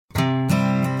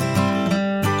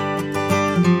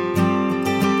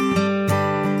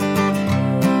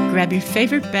grab your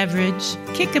favorite beverage,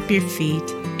 kick up your feet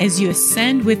as you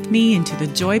ascend with me into the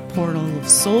joy portal of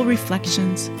soul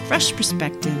reflections, fresh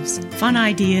perspectives, fun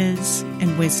ideas,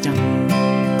 and wisdom.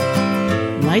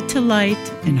 Light to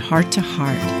light and heart to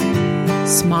heart.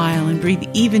 Smile and breathe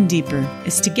even deeper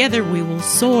as together we will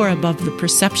soar above the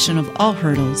perception of all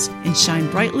hurdles and shine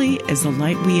brightly as the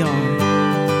light we are.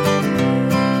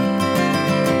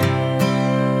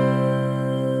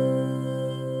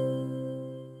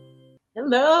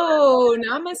 Hello,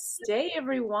 namaste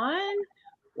everyone.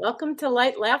 Welcome to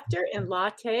Light, Laughter, and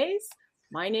Lattes.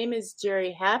 My name is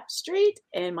Jerry Hapstreet,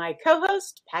 and my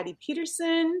co-host, Patty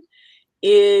Peterson,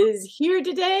 is here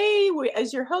today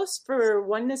as your host for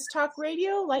Oneness Talk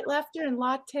Radio, Light, Laughter, and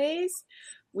Lattes.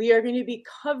 We are going to be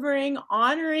covering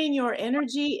honoring your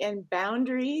energy and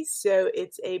boundaries, so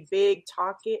it's a big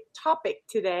topic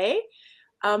today.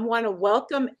 I want to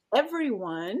welcome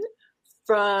everyone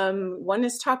from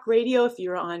Oneness Talk Radio, if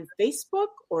you're on Facebook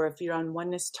or if you're on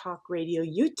Oneness Talk Radio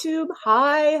YouTube.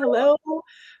 Hi, hello.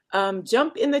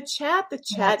 Jump in the chat. The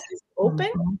chat is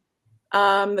open.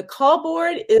 The call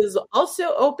board is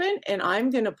also open, and I'm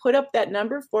going to put up that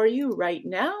number for you right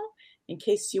now in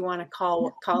case you want to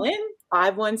call in,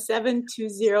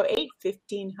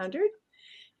 517-208-1500.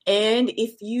 And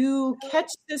if you catch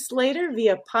this later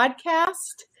via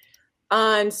podcast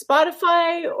on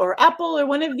Spotify or Apple or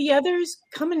one of the others,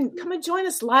 come and join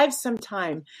us live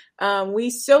sometime. We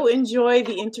so enjoy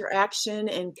the interaction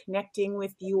and connecting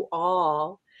with you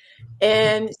all.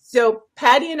 And so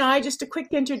Patty and I, just a quick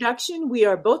introduction, we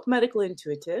are both medical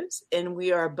intuitives and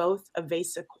we are both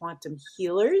Avesa quantum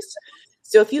healers.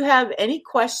 So if you have any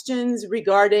questions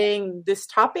regarding this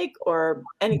topic or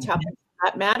any topic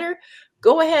that matter,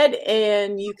 go ahead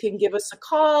and you can give us a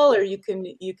call, or you can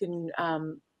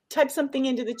type something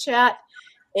into the chat,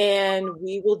 and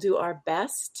we will do our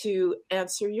best to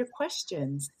answer your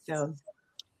questions. So,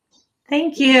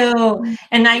 thank you.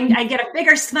 And I get a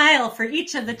bigger smile for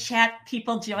each of the chat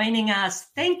people joining us.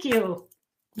 Thank you.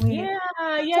 Yeah.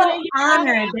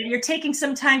 Honored that you're taking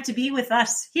some time to be with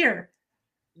us here.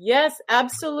 Yes,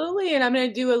 absolutely. And I'm going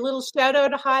to do a little shout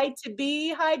out. Hi to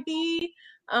B. Hi, B.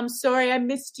 I'm sorry I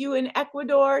missed you in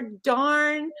Ecuador.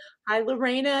 Darn. Hi,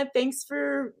 Lorena. Thanks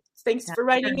for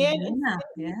writing in.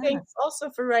 Yeah. Thanks also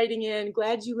for writing in.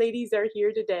 Glad you ladies are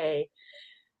here today.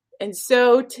 And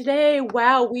so today,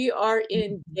 wow, we are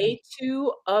in day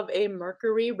 2 of a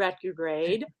Mercury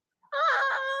retrograde.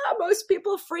 Most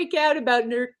people freak out about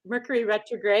Mercury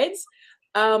retrogrades.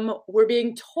 We're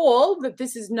being told that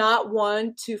this is not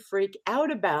one to freak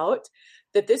out about,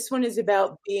 that this one is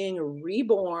about being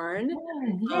reborn,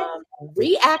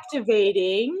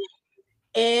 reactivating,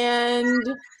 and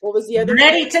what was the other?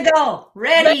 Ready to go.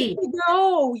 Ready to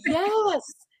go.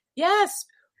 Yes.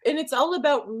 And it's all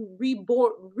about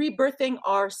rebirthing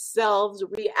ourselves,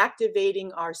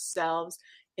 reactivating ourselves,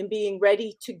 and being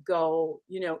ready to go,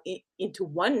 into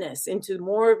oneness, into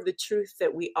more of the truth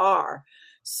that we are.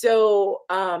 So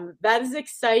that is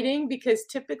exciting because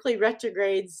typically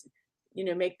retrogrades,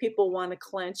 make people want to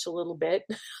clench a little bit.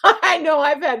 I know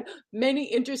I've had many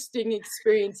interesting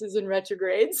experiences in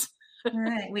retrogrades.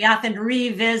 Right. We often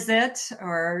revisit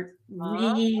or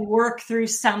rework through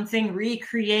something,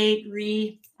 recreate,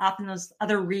 often those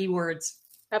other words.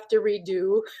 Have to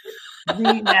redo.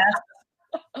 Yes.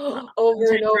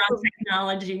 Over and over.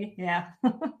 Technology. Yeah.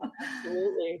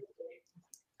 Absolutely.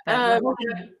 Go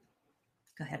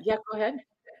ahead. Yeah, go ahead.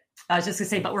 I was just going to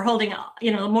say, but we're holding,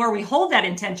 the more we hold that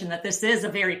intention that this is a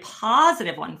very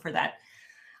positive one for that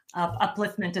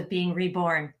upliftment of being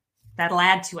reborn, that'll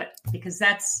add to it, because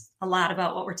that's a lot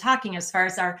about what we're talking as far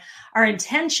as our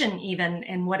intention even,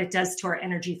 and what it does to our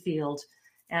energy field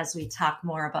as we talk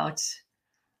more about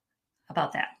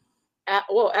that.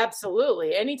 Well,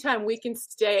 absolutely. Anytime we can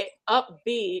stay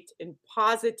upbeat and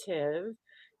positive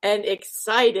and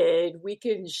excited, we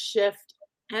can shift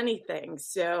anything.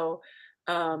 So,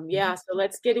 so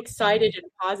let's get excited and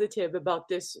positive about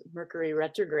this Mercury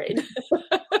retrograde.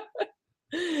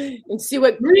 And see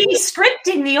what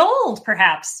re-scripting the old,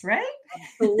 perhaps, right?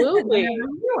 Absolutely.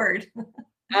 Word.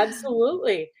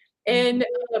 Absolutely. And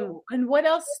what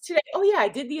else today? Oh yeah, I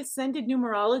did the Ascended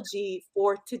Numerology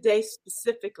for today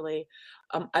specifically.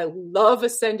 I love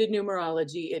Ascended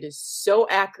Numerology. It is so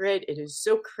accurate. It is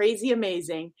so crazy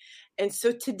amazing. And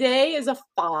so today is a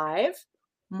 5,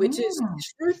 which is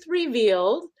truth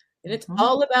revealed, and it's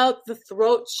all about the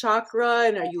throat chakra.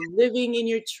 And are you living in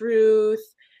your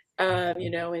truth? And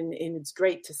it's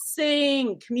great to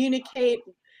sing, communicate,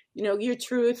 your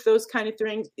truth, those kind of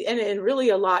things. And really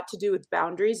a lot to do with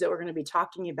boundaries that we're going to be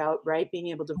talking about, right? Being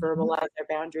able to verbalize our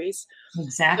boundaries.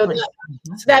 Exactly.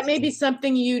 So that may be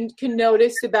something you can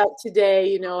notice about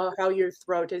today, how your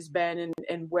throat has been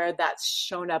and where that's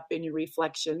shown up in your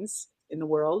reflections in the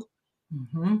world.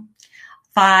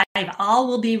 5, all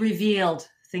will be revealed.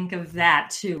 Think of that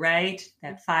too, right?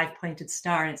 That 5-pointed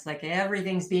star. And it's like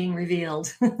everything's being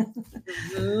revealed.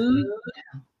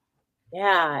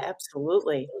 Yeah,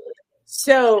 absolutely.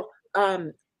 So,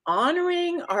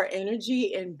 honoring our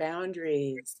energy and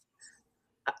boundaries.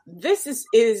 This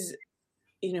is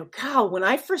when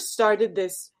I first started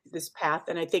this path,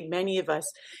 and I think many of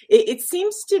us, it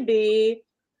seems to be,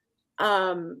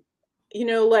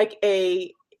 like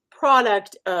a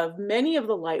product of many of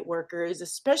the light workers,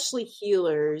 especially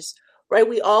healers, right?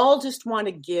 We all just want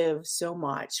to give so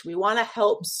much. We want to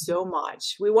help so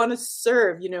much. We want to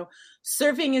serve,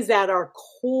 serving is at our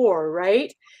core,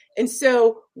 right? And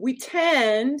so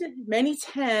many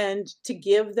tend to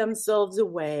give themselves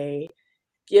away,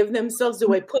 put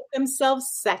themselves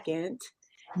second.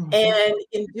 And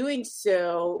in doing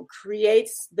so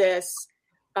creates this,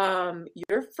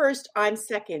 you're first, I'm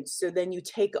second. So then you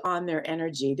take on their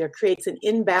energy. There creates an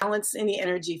imbalance in the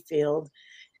energy field.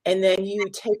 And then you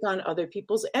take on other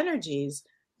people's energies,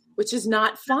 which is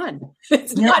not fun.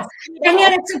 It's not. And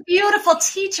yet it's a beautiful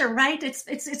teacher, right?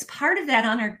 It's part of that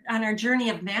on our journey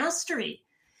of mastery.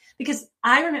 Because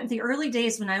I remember the early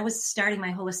days when I was starting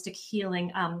my holistic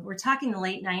healing, we're talking the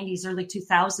late 90s, early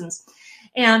 2000s.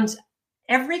 And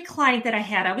every client that I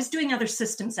had, I was doing other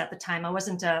systems at the time. I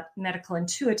wasn't a medical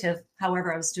intuitive.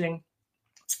 However, I was doing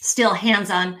still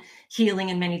hands-on healing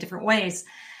in many different ways.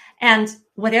 And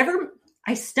whatever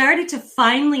I started to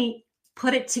finally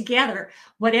put it together,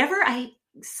 whatever I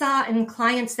saw in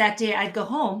clients that day, I'd go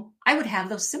home, I would have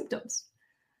those symptoms.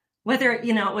 Whether,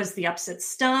 it was the upset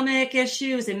stomach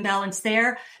issues, imbalance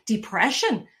there,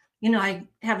 depression. I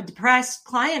have a depressed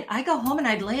client. I go home and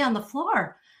I'd lay on the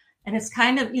floor. And it's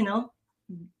kind of,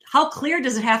 how clear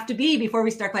does it have to be before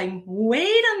we start going,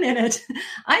 wait a minute,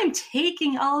 I'm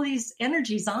taking all these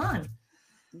energies on.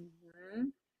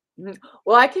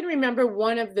 Well, I can remember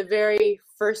one of the very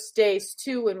first days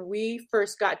too, when we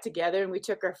first got together and we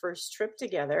took our first trip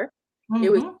together. It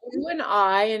was you and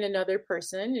I and another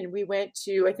person, and we went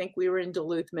to, I think we were in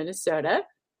Duluth, Minnesota.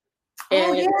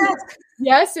 And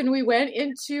yes, and we went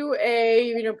into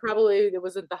a, probably it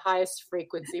wasn't the highest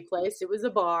frequency place. It was a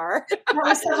bar. What I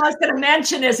was going to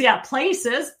mention is,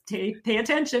 places. Pay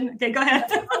attention. Okay, go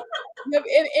ahead.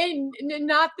 And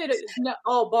not that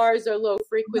all bars are low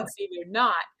frequency. They're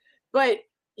not. But,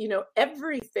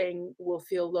 everything will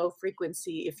feel low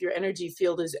frequency if your energy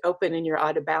field is open and you're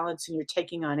out of balance and you're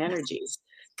taking on energies.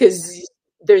 Because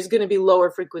there's going to be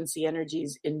lower frequency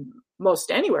energies in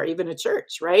most anywhere, even a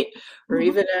church, right? Or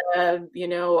even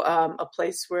a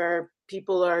place where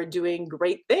people are doing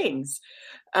great things.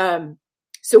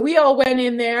 So we all went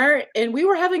in there and we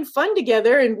were having fun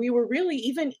together, and we were really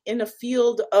even in a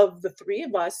field of the three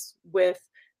of us with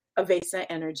Avesa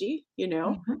energy,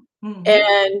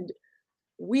 and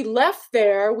we left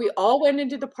there. We all went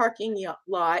into the parking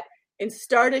lot and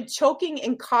started choking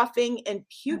and coughing and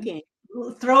puking.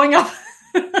 Throwing up.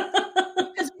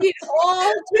 Because we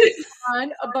all took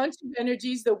on a bunch of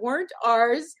energies that weren't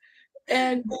ours.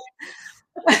 And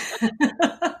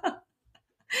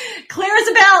clear as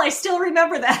a bell. I still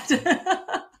remember that.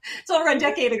 It's over a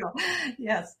decade ago.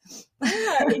 Yes.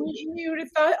 Yeah, and you would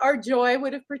have thought our joy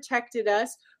would have protected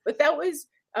us. But that was,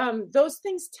 those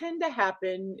things tend to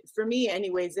happen, for me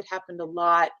anyways, it happened a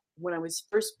lot when I was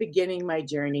first beginning my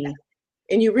journey.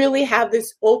 And you really have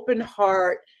this open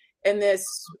heart and this,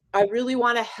 I really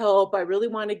want to help. I really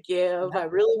want to give. I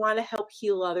really want to help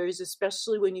heal others,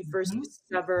 especially when you first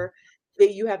discover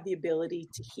that you have the ability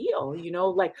to heal,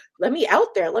 like, let me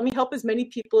out there. Let me help as many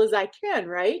people as I can,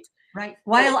 right? Right.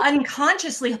 While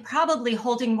unconsciously probably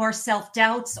holding more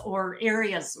self-doubts or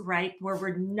areas, right, where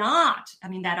we're not,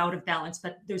 that out of balance,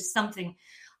 but there's something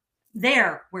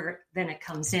there where then it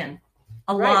comes in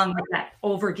along with that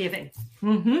overgiving.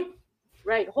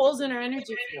 Right. Holes in our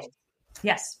energy field.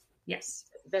 Yes.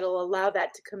 That'll allow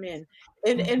that to come in.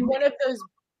 And one of those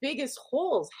biggest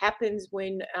holes happens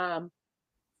when,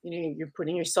 you're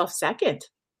putting yourself second.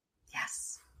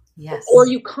 Yes. Or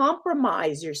you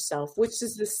compromise yourself, which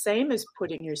is the same as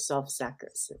putting yourself second.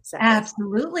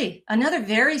 Absolutely. Another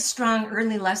very strong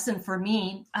early lesson for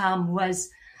me was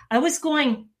I was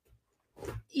going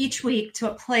each week to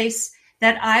a place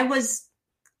that I was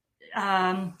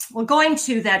going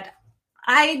to that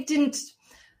I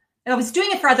was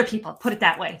doing it for other people, put it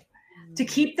that way, to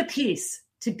keep the peace.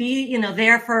 to be,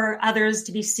 there for others,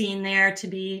 to be seen there, to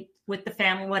be with the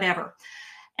family, whatever.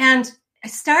 And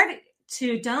it started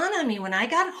to dawn on me when I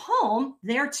got home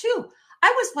there too. I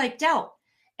was wiped out.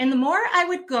 And the more I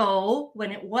would go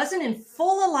when it wasn't in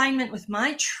full alignment with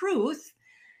my truth,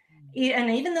 and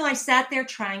even though I sat there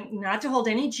trying not to hold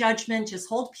any judgment, just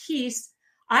hold peace,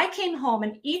 I came home,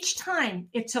 and each time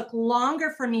it took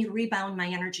longer for me to rebound my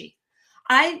energy.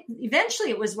 Eventually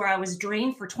it was where I was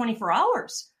drained for 24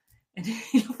 hours. And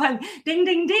ding,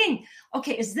 ding, ding.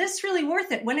 Okay, is this really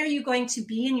worth it? When are you going to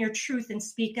be in your truth and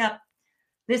speak up?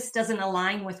 This doesn't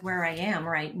align with where I am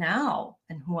right now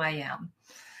and who I am.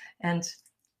 And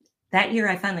that year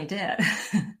I finally did.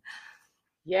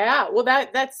 Yeah, well,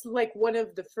 that's like one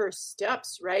of the first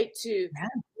steps, right? To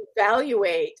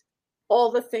evaluate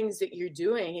all the things that you're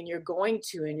doing and you're going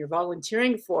to and you're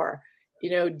volunteering for.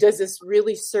 Does this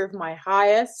really serve my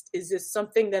highest? Is this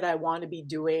something that I want to be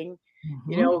doing?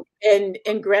 Mm-hmm.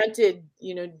 And granted,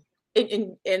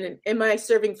 and am I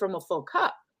serving from a full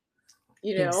cup?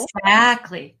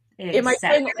 Exactly. Am I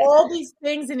doing all these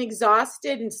things and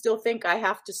exhausted and still think I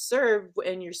have to serve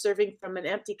when you're serving from an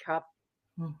empty cup?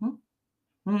 Mm-hmm.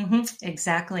 Mm-hmm.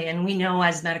 Exactly. And we know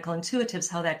as medical intuitives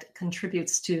how that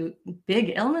contributes to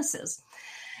big illnesses.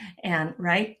 And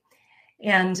right.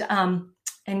 And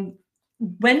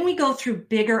when we go through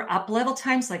bigger up level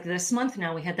times like this month,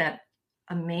 now we had that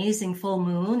amazing full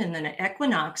moon and then an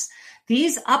equinox,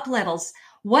 these up levels,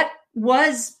 what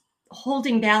was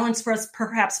holding balance for us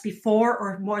perhaps before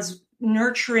or was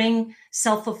nurturing,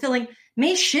 self-fulfilling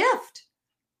may shift.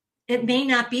 It may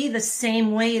not be the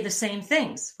same way, the same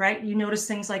things, right? You notice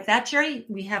things like that, Jerry?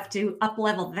 We have to up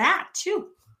level that too.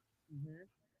 Mm-hmm.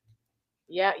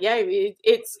 Yeah.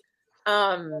 It's,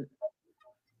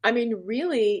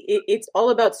 really, it's all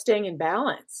about staying in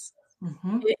balance.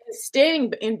 Mm-hmm.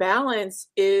 Staying in balance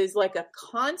is like a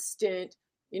constant,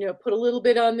 put a little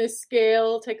bit on this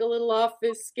scale, take a little off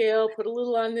this scale, put a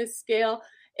little on this scale.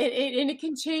 And it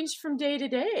can change from day to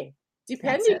day,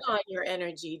 depending on your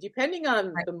energy, depending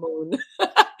on the moon,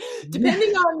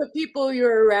 depending on the people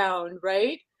you're around,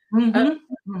 right?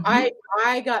 Mm-hmm.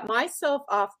 I got myself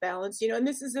off balance, and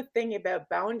this is the thing about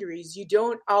boundaries. You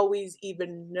don't always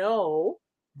even know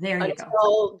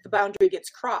until the boundary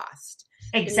gets crossed.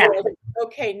 Exactly. Like,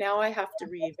 okay, now I have to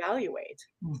reevaluate.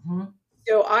 Mm-hmm.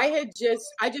 So I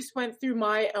just went through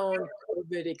my own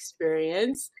COVID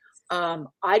experience.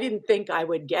 I didn't think I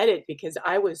would get it because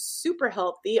I was super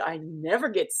healthy. I never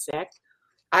get sick.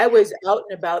 I was out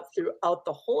and about throughout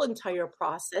the whole entire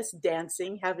process,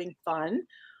 dancing, having fun.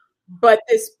 But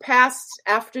this past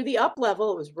after the up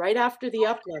level, it was right after the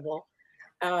up level.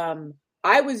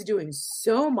 I was doing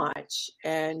so much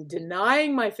and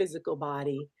denying my physical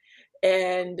body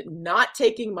and not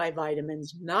taking my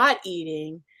vitamins, not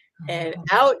eating, and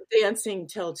out dancing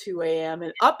till 2 a.m.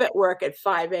 and up at work at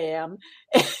 5 a.m.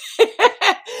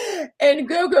 and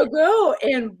go.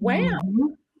 And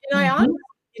wham. And I honestly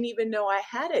didn't even know I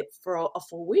had it for a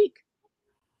full week.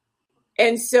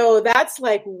 And so that's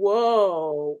like,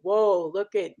 whoa,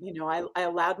 look at, I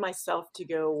allowed myself to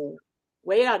go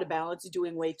way out of balance,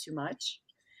 doing way too much.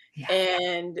 Yeah.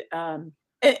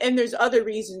 And there's other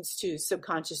reasons too,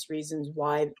 subconscious reasons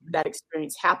why that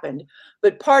experience happened.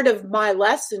 But part of my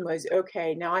lesson was,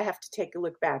 okay, now I have to take a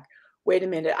look back. Wait a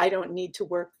minute. I don't need to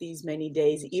work these many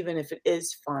days, even if it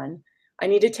is fun. I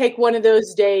need to take one of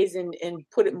those days and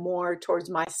put it more towards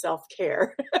my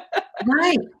self-care.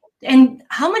 Right. And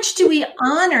how much do we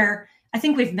honor? I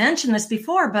think we've mentioned this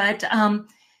before, but,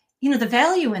 the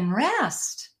value in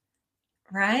rest,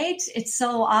 right? It's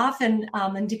so often,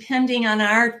 and depending on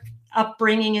our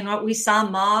upbringing and what we saw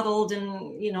modeled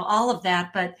and, all of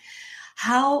that, but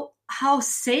how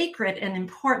sacred and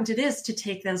important it is to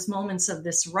take those moments of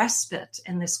this respite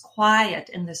and this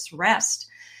quiet and this rest.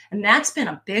 And that's been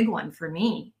a big one for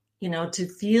me, to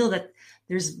feel that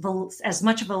there's as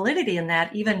much validity in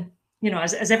that, even,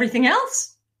 as everything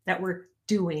else that we're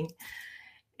doing.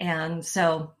 And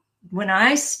so when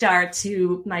I start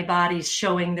to, my body's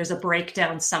showing there's a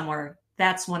breakdown somewhere,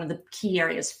 that's one of the key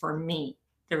areas for me.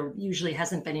 There usually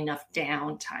hasn't been enough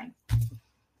downtime.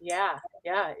 Yeah,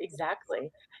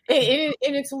 exactly. And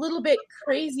it's a little bit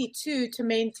crazy too, to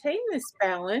maintain this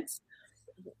balance,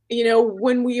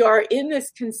 when we are in this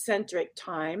concentric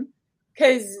time,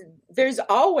 because there's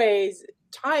always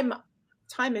time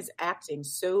is acting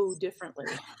so differently.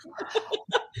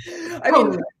 I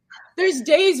mean, there's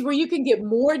days where you can get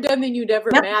more done than you'd ever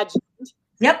imagined.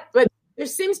 Yep. But there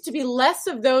seems to be less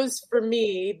of those for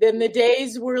me than the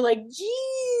days where like,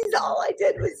 geez, all I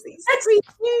did was these 3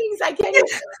 things. I can't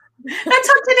even. That's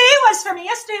what today was for me.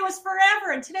 Yesterday was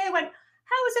forever. And today I went,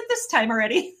 how is it this time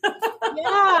already?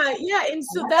 Yeah. And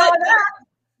so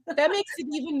that makes it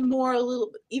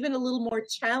even a little more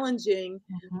challenging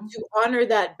to honor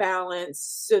that balance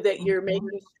so that you're making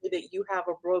sure that you have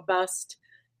a robust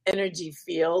energy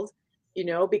field,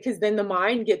 because then the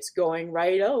mind gets going,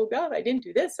 right? Oh God, I didn't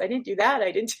do this. I didn't do that.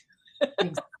 I didn't.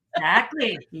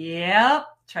 Exactly. Yep.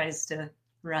 Tries to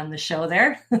run the show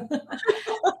there.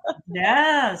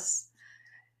 Yes.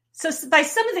 So by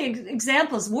some of the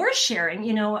examples we're sharing,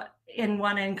 and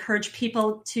want to encourage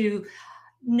people to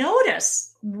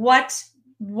notice what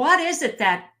is it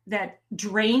that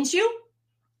drains you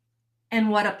and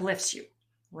what uplifts you,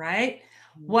 right?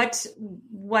 What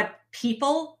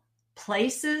people,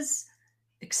 places,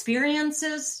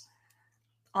 experiences,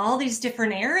 all these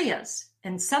different areas.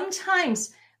 And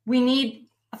sometimes we need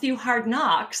a few hard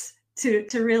knocks to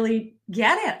really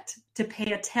get it, to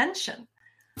pay attention.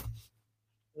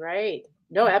 Right.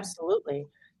 No, absolutely.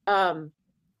 And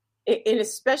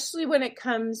especially when it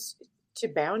comes to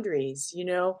boundaries,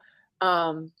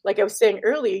 like I was saying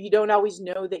earlier, you don't always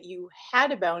know that you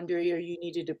had a boundary or you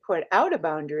needed to put out a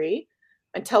boundary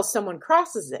until someone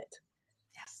crosses it.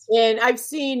 Yes. And I've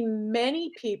seen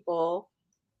many people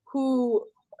who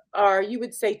are, you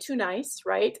would say, too nice,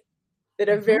 right? That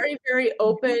are very, very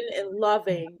open and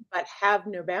loving, but have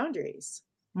no boundaries.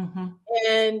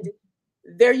 And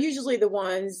they're usually the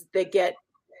ones that get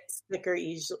sicker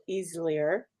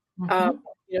easier,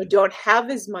 don't have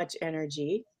as much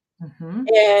energy.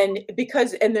 And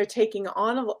they're taking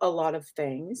on a lot of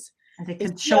things. And they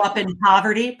could show up in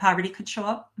poverty. Poverty could show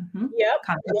up. Yep.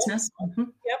 Consciousness.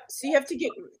 Yep. So you have to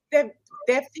get them.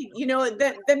 They have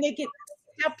to, then they get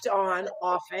stepped on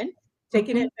often,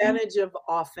 taken advantage of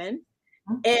often,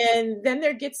 and then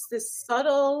there gets this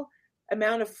subtle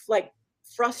amount of like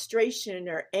frustration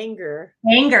or anger.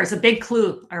 Anger is a big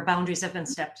clue. Our boundaries have been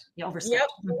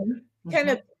overstepped. Yep. Kind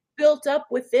of built up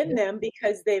within them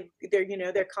because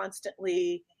they're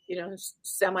constantly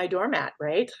semi-doormat,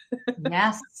 right?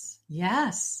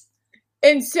 Yes.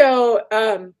 And so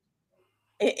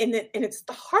and it's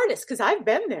the hardest because I've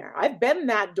been there. I've been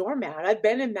that doormat. I've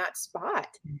been in that spot.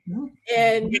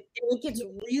 And it gets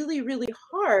really, really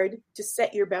hard to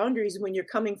set your boundaries when you're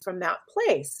coming from that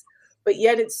place. But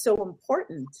yet it's so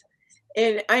important.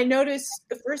 And I noticed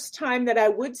the first time that I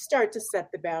would start to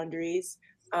set the boundaries,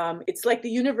 it's like the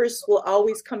universe will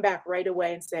always come back right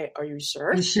away and say, "Are you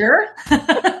sure? You sure?"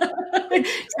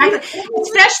 Exactly.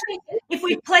 Especially if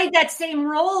we played that same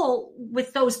role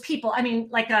with those people. I mean,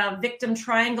 like a victim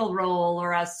triangle role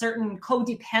or a certain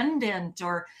codependent,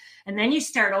 and then you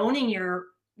start owning your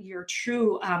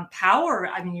true power.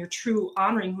 I mean, your true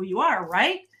honoring who you are,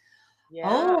 right? Yeah.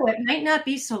 Oh, it might not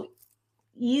be so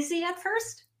easy at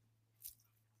first.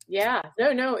 Yeah.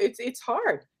 No, it's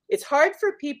hard. It's hard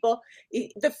for people.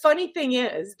 The funny thing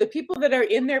is, the people that are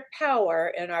in their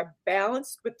power and are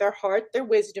balanced with their heart, their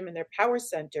wisdom, and their power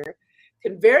center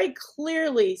can very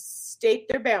clearly state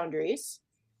their boundaries,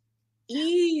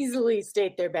 easily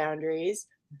state their boundaries,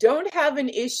 don't have an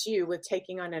issue with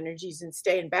taking on energies and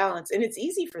stay in balance. And it's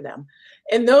easy for them.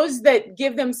 And those that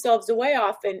give themselves away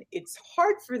often, it's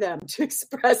hard for them to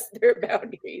express their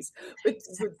boundaries. But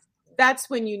that's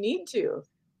when you need to.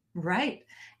 Right.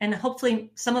 And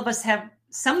hopefully some of us have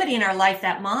somebody in our life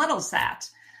that models that.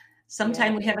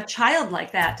 Sometime we have a child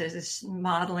like that is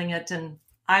modeling it. And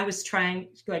I was going,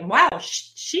 wow,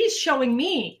 she's showing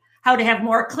me how to have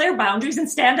more clear boundaries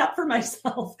and stand up for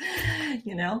myself,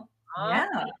 Yeah.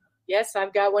 Yes,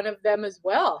 I've got one of them as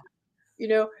well.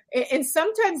 And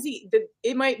sometimes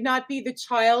it might not be the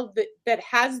child that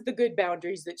has the good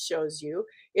boundaries that shows you.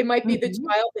 It might be the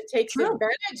child that takes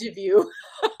advantage of you.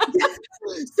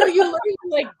 So you learn,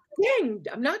 like, dang,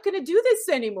 I'm not going to do this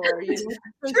anymore.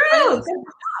 True.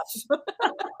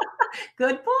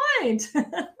 Good point.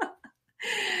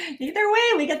 Either way,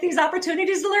 we get these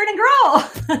opportunities to learn and grow.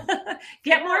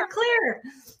 Get more clear.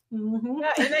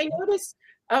 Yeah, and I notice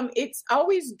it's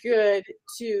always good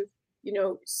to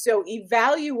so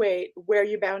evaluate where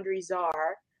your boundaries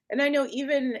are. And I know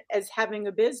even as having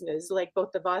a business, like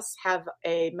both of us have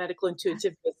a medical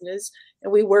intuitive business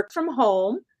and we work from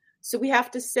home. So we have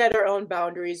to set our own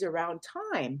boundaries around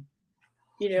time,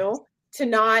 to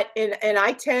not, and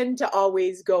I tend to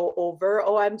always go over.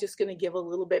 Oh, I'm just going to give a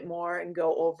little bit more and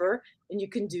go over. And you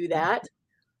can do that.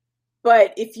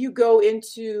 But if you go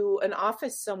into an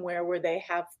office somewhere where they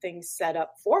have things set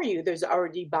up for you, there's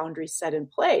already boundaries set in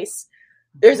place.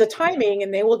 There's a timing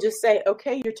and they will just say,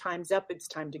 okay, your time's up. It's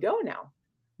time to go now.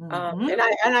 And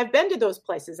I've been to those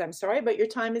places. I'm sorry, but your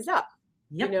time is up.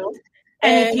 Yep.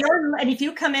 And if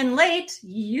you come in late,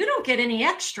 you don't get any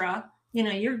extra.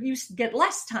 You get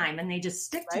less time and they just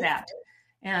stick to that.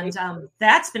 And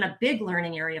that's been a big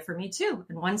learning area for me too.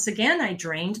 And once again, I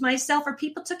drained myself or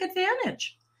people took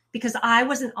advantage because I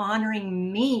wasn't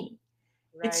honoring me.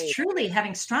 Right. It's truly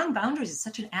having strong boundaries is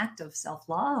such an act of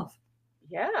self-love.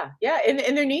 Yeah.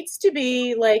 And there needs to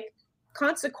be like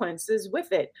consequences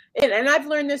with it. And I've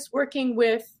learned this working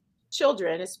with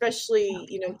children, especially,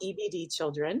 EBD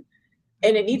children.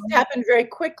 And it needs to happen very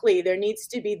quickly. There needs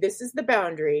to be, this is the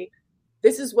boundary.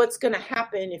 This is what's going to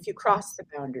happen if you cross the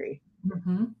boundary.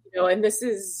 Mm-hmm. And this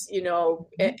is,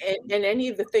 and any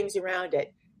of the things around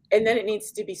it. And then it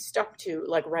needs to be stuck to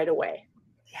like right away.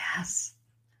 Yes.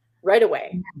 Right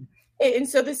away. Mm-hmm. And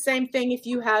so the same thing if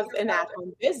you have an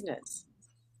at-home business,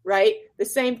 right? The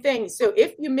same thing. So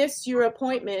if you miss your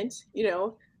appointment,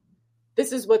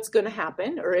 this is what's going to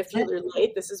happen. Or if you're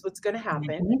late, this is what's going to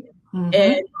happen.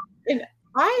 Mm-hmm. And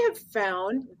I have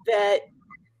found that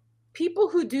people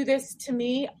who do this to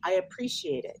me, I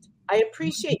appreciate it. I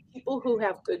appreciate people who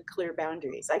have good, clear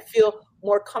boundaries. I feel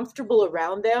more comfortable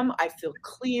around them. I feel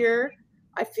clear.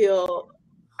 I feel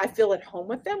at home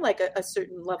with them, like a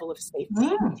certain level of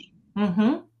safety.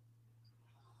 Mm-hmm.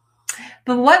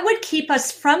 But what would keep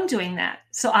us from doing that?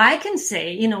 So I can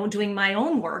say, doing my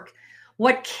own work,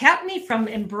 what kept me from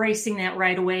embracing that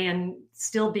right away and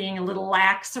still being a little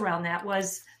lax around that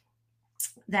was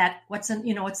that what's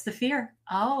the fear?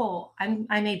 Oh,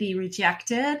 I may be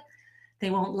rejected. They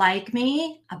won't like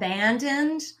me,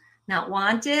 abandoned, not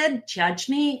wanted, judge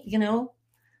me,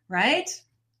 right?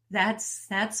 That's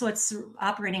what's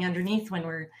operating underneath when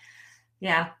we're,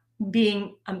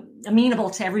 being amenable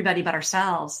to everybody but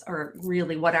ourselves, or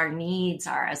really what our needs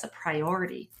are as a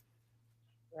priority.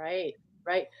 Right.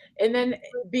 And then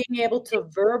being able to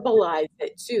verbalize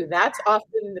it too. That's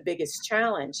often the biggest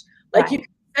challenge. Like you can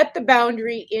set the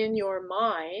boundary in your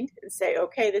mind and say,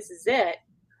 okay, this is it.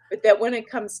 But that when it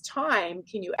comes time,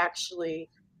 can you actually,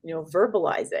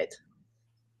 verbalize it?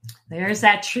 There's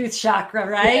that truth chakra,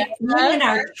 right? Knowing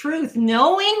our truth,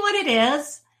 knowing what it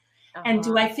is. And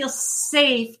do I feel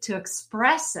safe to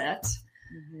express it?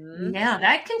 Mm-hmm. Yeah,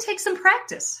 that can take some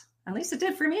practice. At least it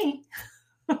did for me.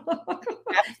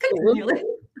 Absolutely.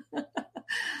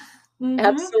 Mm-hmm.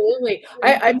 Absolutely.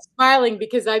 I'm smiling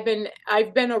because I've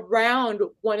been around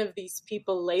one of these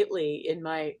people lately in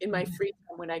my free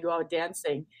time when I go out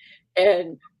dancing,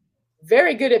 and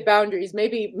very good at boundaries,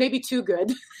 maybe too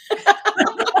good.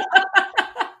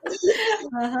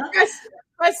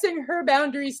 Pressing her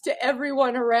boundaries to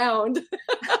everyone around,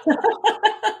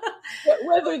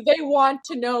 whether they want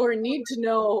to know or need to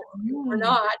know or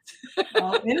not.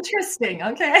 Oh, interesting.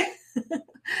 Okay.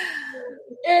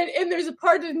 And there's a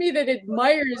part of me that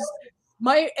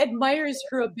admires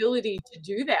her ability to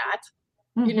do that,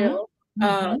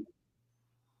 Mm-hmm.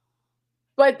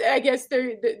 But I guess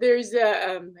there's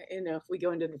if we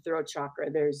go into the throat chakra,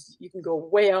 you can go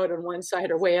way out on one side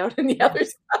or way out on the other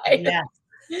side. Yeah.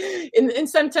 And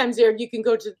sometimes you can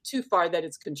go too far that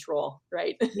it's control,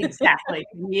 right? Exactly.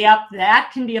 Yep.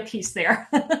 That can be a piece there.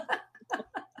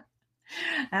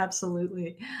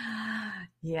 Absolutely.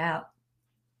 Yeah.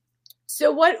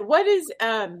 So what is,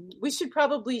 we should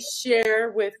probably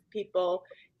share with people,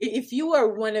 if you are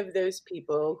one of those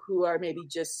people who are maybe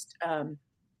just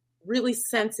really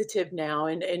sensitive now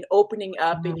and opening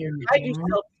up, and you're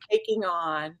yourself taking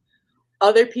on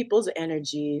other people's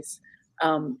energies.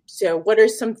 So what are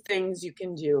some things you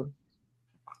can do?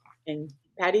 And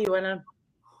Patty, you want to?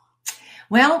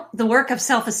 Well, the work of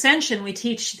self-ascension, we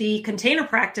teach the container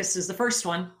practice is the first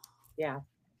one. Yeah.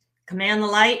 Command the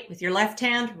light with your left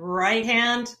hand, right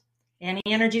hand. Any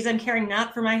energies I'm carrying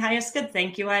not for my highest good.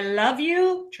 Thank you. I love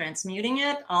you. Transmuting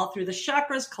it all through the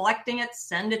chakras, collecting it,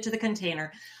 send it to the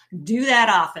container. Do that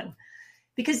often.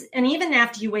 And even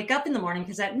after you wake up in the morning,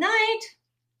 because at night,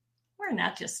 we're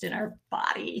not just in our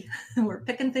body. We're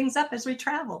picking things up as we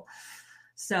travel.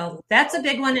 So that's a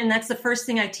big one. And that's the first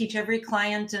thing I teach every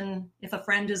client. And if a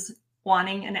friend is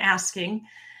wanting and asking,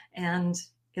 and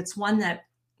it's one that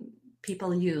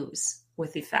people use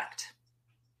with effect.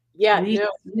 Yeah.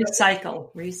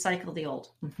 Recycle the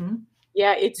old. Mm-hmm.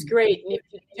 Yeah, it's great. And if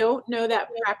you don't know that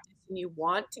practice and you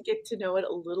want to get to know it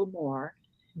a little more,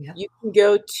 you can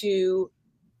go to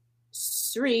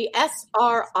Sri,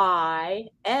 SRI,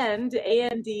 and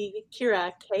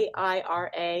Kira,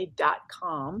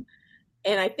 KIRA.com.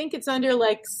 And I think it's under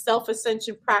like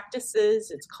self-ascension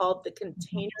practices. It's called the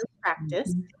container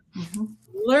practice. Mm-hmm.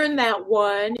 Learn that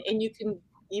one, and you can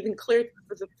even clear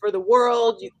for the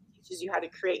world. It teaches you how to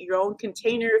create your own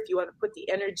container if you want to put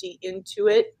the energy into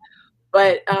it.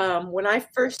 But when I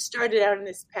first started out on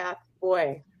this path,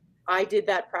 boy, I did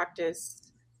that practice,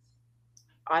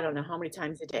 I don't know how many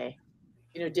times a day,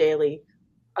 daily.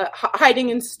 hiding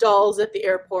in stalls at the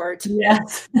airport.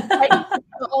 Yes. Hiding in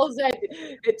stalls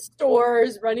at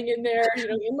stores, running in there,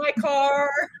 in my car.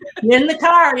 In the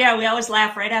car. Yeah, we always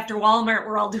laugh right after Walmart.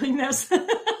 We're all doing this.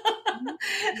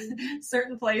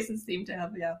 Certain places seem to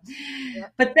have, yeah.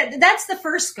 But that's the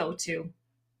first go-to.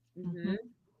 Mm-hmm.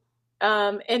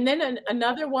 And then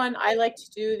another one I like to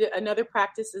do, another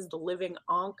practice is the living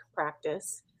Ankh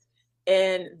practice.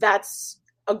 And that's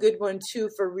a good one too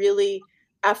for really,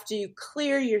 after you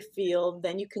clear your field,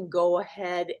 then you can go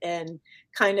ahead and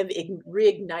kind of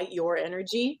reignite your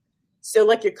energy. So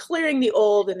like you're clearing the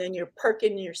old and then you're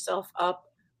perking yourself up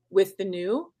with the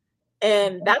new.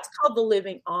 And that's called the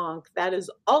living Ankh. That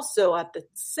is also at the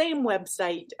same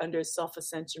website under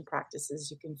self-ascension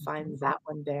practices. You can find that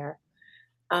one there.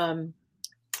 And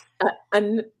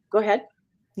go ahead.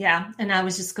 Yeah. And I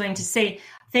was just going to say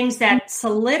things that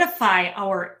solidify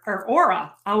our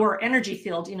aura, our energy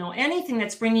field, anything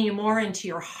that's bringing you more into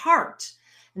your heart.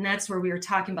 And that's where we were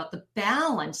talking about the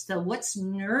balance, what's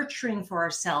nurturing for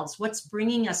ourselves, what's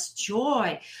bringing us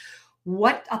joy,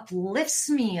 what uplifts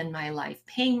me in my life,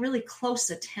 paying really close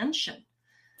attention.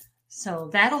 So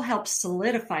that'll help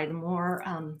solidify the more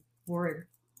we're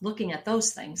looking at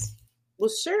those things. Well,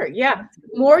 sure. Yeah.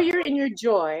 The more you're in your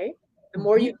joy, the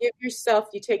more you give yourself,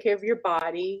 you take care of your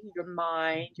body, your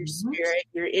mind, your spirit,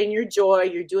 you're in your joy,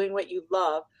 you're doing what you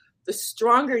love, the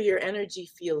stronger your energy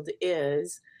field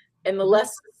is, and the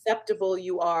less susceptible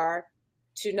you are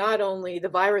to not only the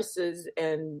viruses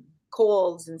and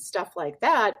colds and stuff like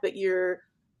that, but you're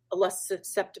less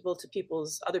susceptible to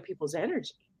other people's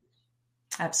energy.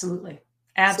 Absolutely.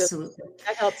 So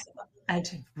that helps.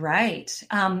 Right.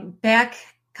 Back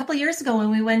a couple of years ago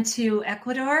when we went to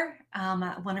Ecuador,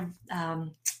 one of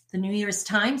the New Year's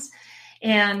Times,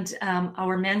 and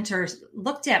our mentor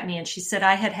looked at me and she said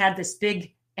I had this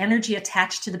big energy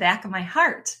attached to the back of my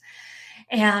heart.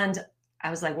 And I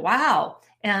was like, wow.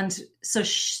 And so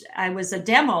I was a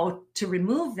demo to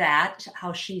remove that,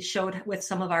 how she showed with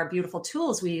some of our beautiful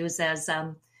tools we use as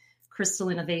crystal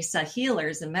Innovesa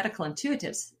healers and medical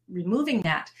intuitives, removing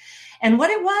that. And what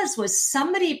it was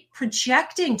somebody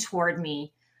projecting toward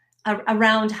me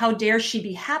around how dare she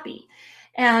be happy.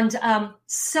 And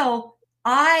so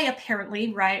I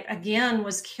apparently, again,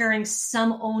 was carrying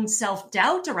some own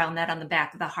self-doubt around that on the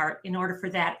back of the heart in order for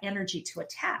that energy to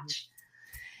attach.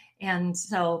 And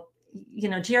so,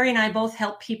 Jerry and I both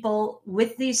help people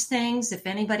with these things. If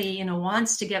anybody,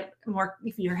 wants to get more,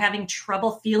 if you're having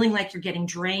trouble feeling like you're getting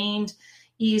drained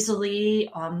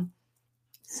easily,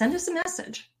 send us a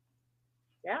message.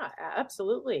 Yeah,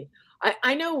 absolutely.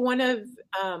 I know one of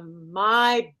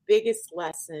my biggest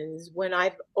lessons when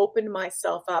I've opened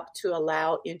myself up to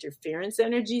allow interference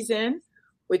energies in,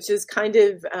 which is kind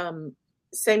of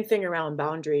same thing around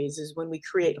boundaries, is when we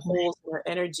create holes in our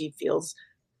energy fields,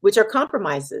 which are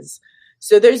compromises.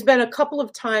 So there's been a couple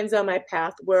of times on my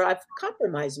path where I've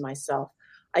compromised myself.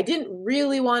 I didn't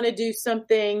really want to do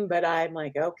something, but I'm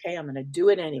like, okay, I'm going to do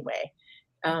it anyway.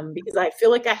 Because I feel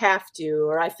like I have to,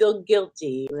 or I feel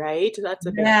guilty, right? That's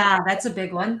a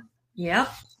big one. Yeah.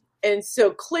 And so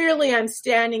clearly I'm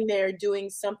standing there doing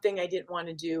something I didn't want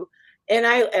to do. And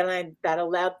I that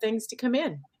allowed things to come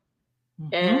in.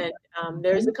 And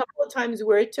there's a couple of times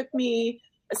where it took me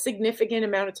a significant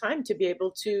amount of time to be able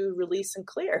to release and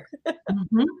clear.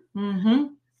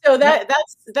 So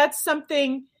that's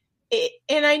something.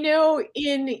 And I know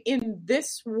in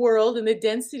this world, in the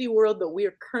density world that we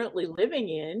are currently living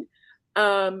in,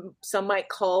 some might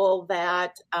call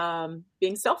that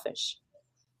being selfish.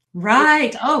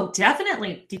 Right. Oh,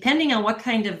 definitely. Depending on what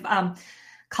kind of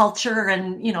culture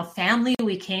and, family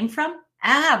we came from.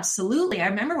 Absolutely. I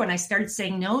remember when I started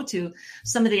saying no to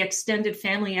some of the extended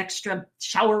family extra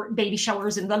baby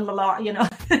showers and blah, blah, blah,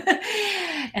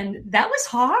 and that was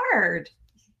hard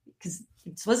because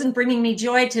it wasn't bringing me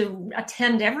joy to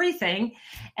attend everything.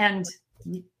 And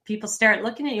people start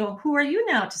looking at you, well, who are you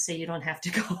now to say you don't have to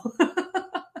go?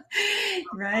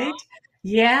 Right?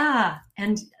 Yeah.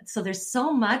 And so there's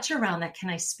so much around that. Can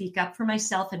I speak up for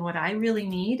myself and what I really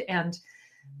need, and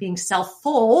being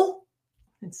self-full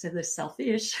instead of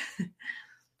selfish?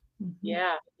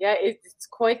 Yeah. It's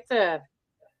quite the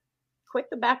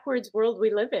backwards world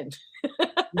we live in.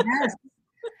 Yes.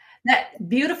 That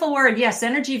beautiful word. Yes.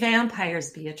 Energy vampires,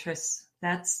 Beatrice.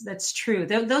 That's true.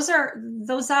 Those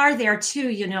are there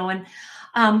too,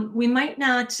 and we might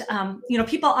not,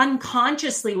 people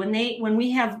unconsciously, when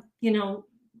we have,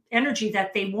 energy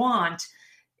that they want,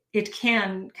 it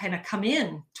can kind of come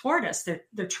in toward us.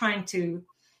 They're trying to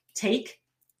take.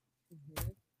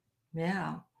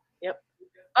 Yeah. Yep.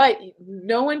 But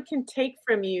no one can take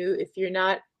from you if you're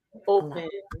not open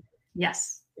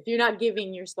Yes. If you're not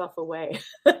giving yourself away.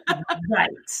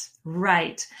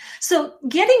 Right. So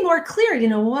getting more clear,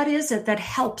 what is it that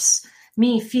helps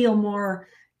me feel more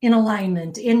in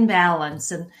alignment, in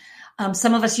balance? And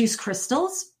some of us use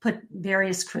crystals, put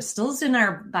various crystals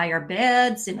by our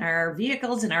beds, in our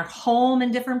vehicles, in our home,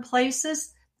 in different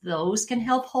places. Those can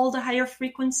help hold a higher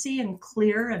frequency and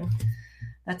clear. And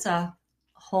that's a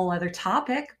whole other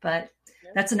topic, but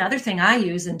that's another thing I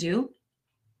use and do.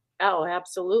 Oh,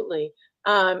 absolutely.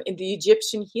 And the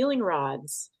Egyptian healing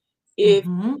rods. If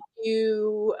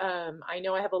you, I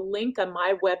know I have a link on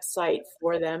my website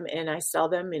for them, and I sell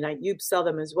them, and you sell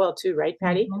them as well too, right,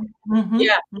 Patty?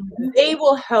 Yeah, they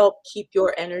will help keep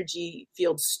your energy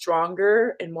field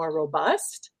stronger and more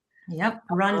robust. Yep,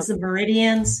 runs the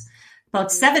meridians.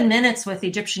 About 7 minutes with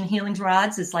Egyptian healing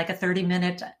rods is like a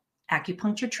 30-minute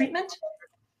acupuncture treatment.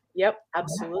 Yep,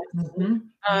 absolutely.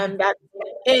 That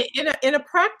in a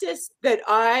practice that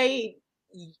I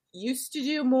used to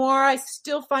do more, I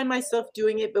still find myself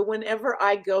doing it, but whenever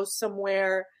I go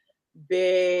somewhere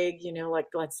big, like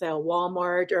let's say a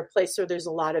Walmart or a place where there's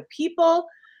a lot of people,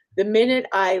 the minute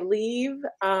I leave,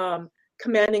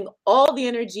 commanding all the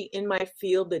energy in my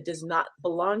field that does not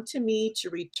belong to me to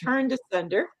return to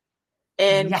sender,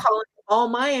 and calling all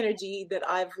my energy that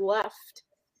I've left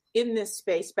in this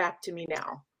space back to me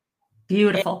now.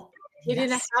 Beautiful. Get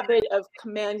in a habit of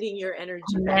commanding your energy.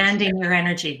 Your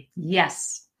energy.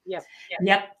 Yes.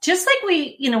 Yep. Just like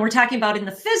we're talking about in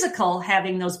the physical,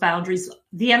 having those boundaries,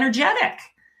 the energetic.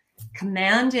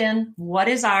 Command in what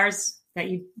is ours, that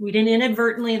we didn't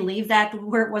inadvertently leave that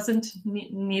where it wasn't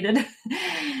needed,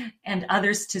 and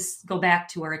others to go back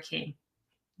to where it came.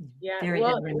 Yeah. Very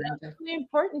good reminder. It's really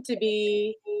important to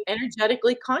be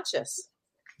energetically conscious.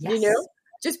 Yes.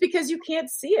 Just because you can't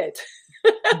see it.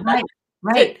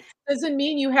 Right. It doesn't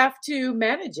mean you have to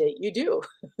manage it. You do.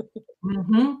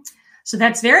 So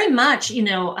that's very much,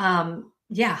 how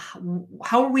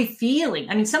are we feeling?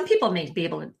 I mean, some people may be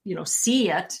able to,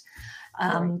 see it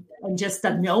and just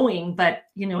the knowing, but,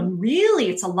 really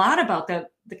it's a lot about the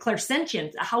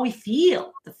clairsentient, how we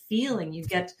feel, the feeling you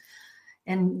get.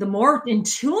 And the more in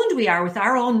tuned we are with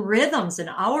our own rhythms and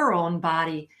our own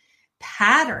body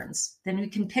patterns, then we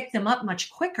can pick them up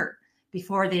much quicker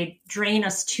before they drain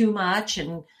us too much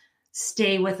and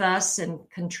stay with us and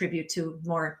contribute to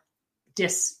more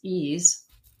dis-ease.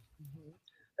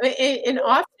 And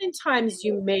oftentimes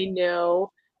you may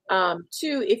know,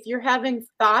 too, if you're having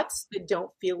thoughts that don't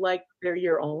feel like they're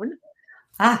your own.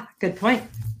 Good point.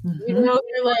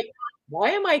 You're like,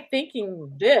 why am I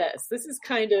thinking this? This is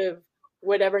kind of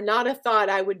whatever, not a thought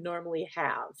I would normally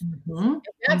have. And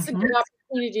that's a good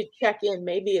opportunity to check in.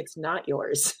 Maybe it's not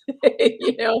yours.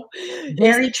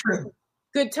 Very true.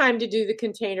 Good time to do the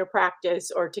container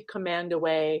practice or to command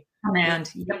away.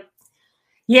 Yep.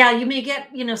 Yeah, you may get,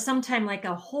 sometime like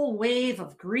a whole wave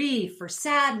of grief or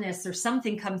sadness or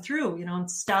something come through, and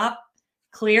stop,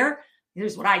 clear.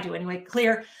 Here's what I do anyway.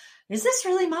 Clear. Is this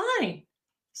really mine?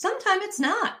 Sometimes it's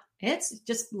not. It's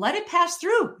just let it pass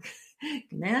through.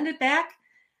 Command it back.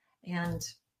 And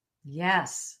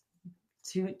yes,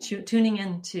 tuning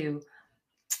into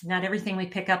not everything we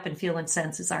pick up and feel and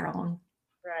sense is our own.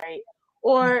 Right.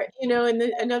 Or, and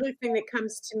another thing that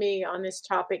comes to me on this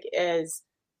topic is,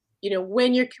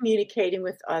 when you're communicating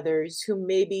with others who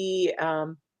may be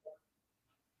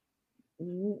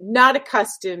not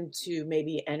accustomed to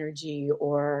maybe energy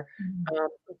or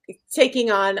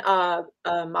taking on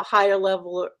a higher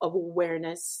level of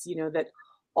awareness, that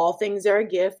all things are a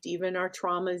gift, even our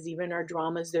traumas, even our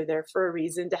dramas, they're there for a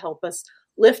reason to help us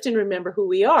lift and remember who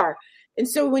we are. And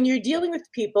so when you're dealing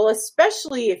with people,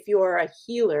 especially if you're a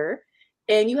healer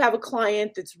and you have a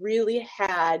client that's really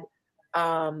had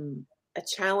a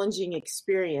challenging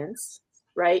experience,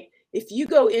 right? If you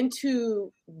go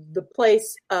into the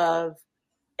place of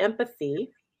empathy,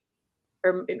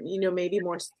 or maybe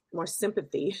more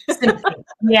sympathy.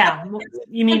 Yeah,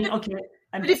 you mean okay.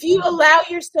 But if you allow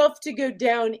yourself to go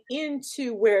down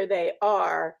into where they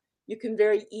are, you can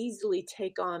very easily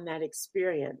take on that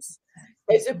experience,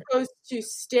 as opposed to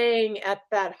staying at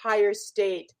that higher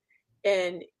state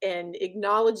and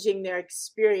acknowledging their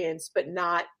experience, but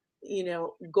not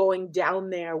going down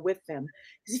there with them.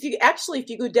 Because if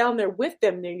you go down there with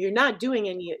them, then you're not doing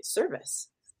any service.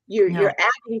 You're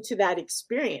adding to that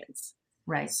experience.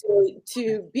 Right. So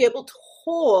to be able to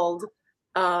hold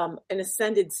an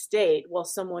ascended state while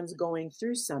someone's going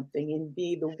through something and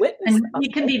be the witness. And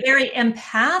you can be very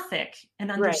empathic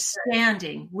and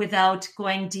understanding without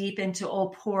going deep into,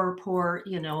 poor,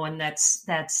 and that's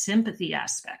that sympathy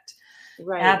aspect.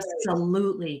 Right.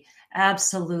 Absolutely.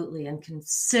 Absolutely. And can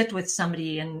sit with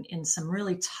somebody in some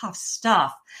really tough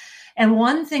stuff. And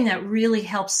one thing that really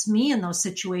helps me in those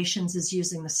situations is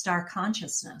using the star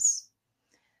consciousness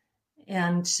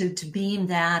and to beam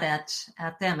that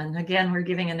at them. And again, we're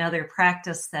giving another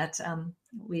practice that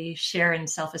we share in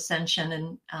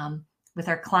Self-Ascension and with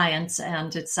our clients.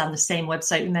 And it's on the same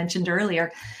website we mentioned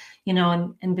earlier, and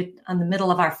on the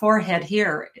middle of our forehead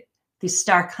here, the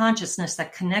star consciousness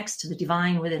that connects to the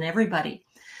divine within everybody.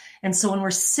 And so when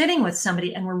we're sitting with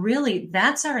somebody and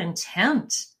that's our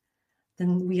intent,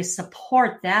 then we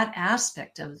support that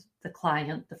aspect of the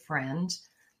client, the friend,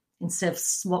 instead of,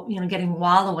 getting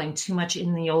wallowing too much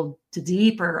in the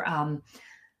deeper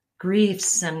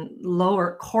griefs and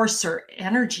lower, coarser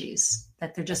energies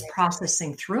that they're just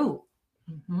processing through.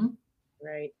 Mm-hmm.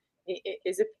 Right.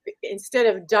 Is it, instead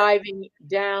of diving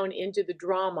down into the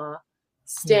drama,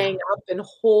 staying up and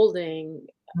holding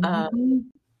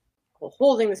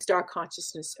the star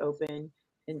consciousness open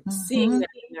and seeing them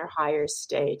in their higher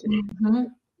state and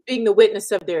being the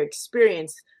witness of their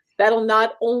experience, that'll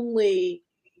not only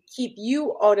keep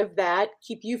you out of that,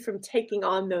 keep you from taking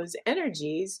on those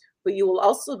energies, but you will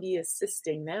also be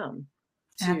assisting them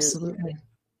to Absolutely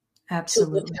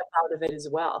lift up out of it as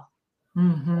well.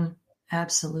 Mm-hmm.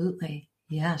 Absolutely.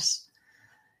 Yes.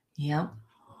 Yep.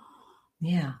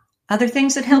 Yeah. Other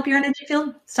things that help your energy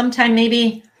field? Sometime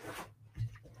maybe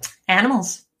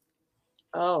animals.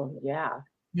 Oh, yeah.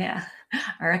 Yeah.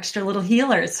 Our extra little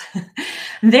healers.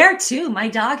 There too. My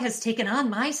dog has taken on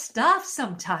my stuff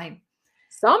sometime.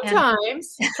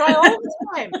 Sometimes. Try all the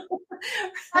time.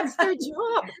 That's their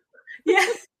job. Yeah.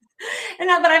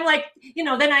 But I'm like,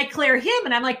 then I clear him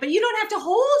and I'm like, but you don't have to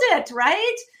hold it,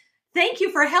 right? Thank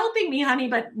you for helping me, honey,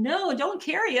 but no, don't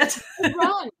carry it.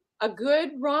 A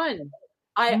good run.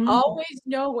 I always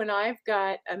know when I've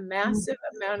got a massive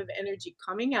amount of energy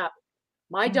coming up,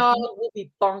 my dog will be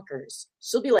bonkers.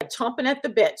 She'll be like chomping at the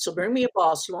bit. She'll bring me a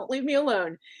ball. She won't leave me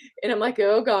alone. And I'm like,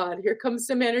 oh God, here comes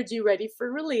some energy ready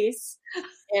for release.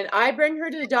 And I bring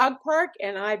her to the dog park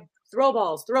and I throw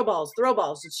balls.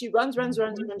 And she runs.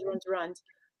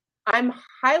 I'm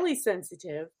highly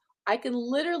sensitive. I can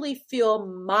literally feel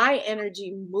my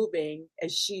energy moving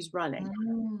as she's running.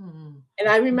 And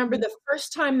I remember the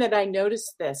first time that I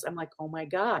noticed this, I'm like, oh my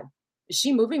God, is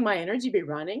she moving my energy be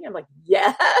running? I'm like,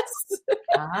 yes.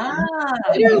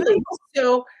 Literally.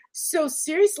 So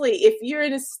seriously, if you're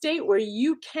in a state where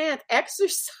you can't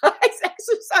exercise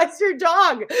your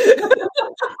dog.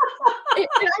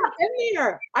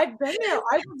 I've been there.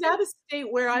 I was at a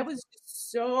state where I was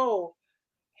just so,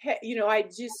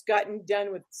 I'd just gotten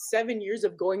done with 7 years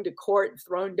of going to court and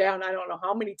thrown down I don't know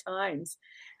how many times.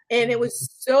 And it was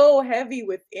so heavy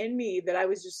within me that I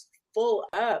was just full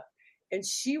up. And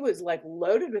she was like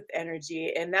loaded with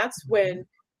energy. And that's when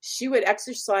she would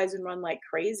exercise and run like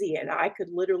crazy. And I could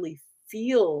literally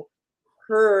feel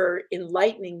her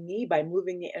enlightening me by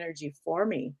moving the energy for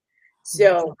me.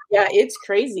 So yeah, it's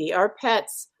crazy. Our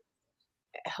pets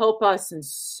help us in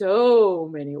so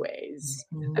many ways.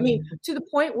 I mean, to the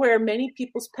point where many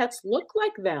people's pets look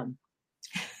like them,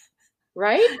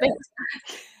 right?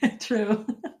 True.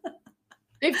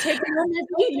 They've taken on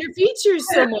your features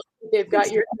so much that they've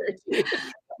got your energy.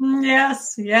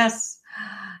 Yes.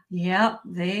 Yep.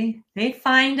 They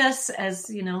find us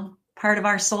as, part of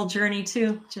our soul journey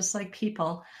too, just like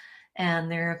people.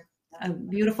 And they're a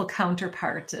beautiful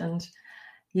counterpart. And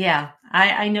yeah,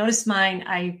 I noticed mine.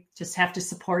 I just have to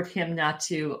support him not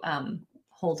to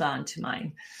hold on to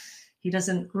mine. He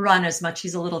doesn't run as much.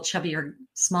 He's a little chubbier,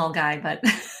 small guy, but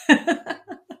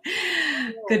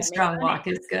good strong walk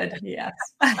is good. Yes.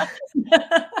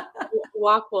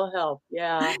 Walk will help.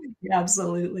 Yeah.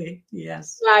 Absolutely.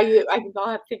 Yes. I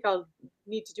think I'll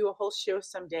need to do a whole show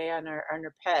someday on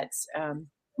our pets. I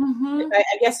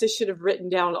guess I should have written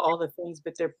down all the things,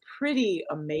 but they're pretty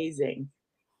amazing.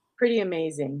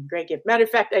 Great gift. Matter of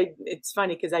fact, it's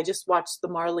funny because I just watched the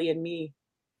Marley and Me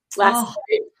last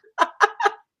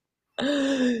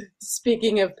night.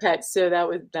 Speaking of pets, so that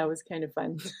was kind of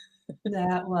fun.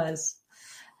 That was.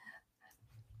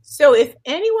 So if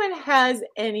anyone has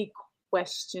any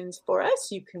questions for us,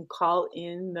 you can call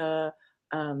in the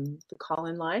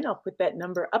call-in line. I'll put that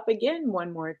number up again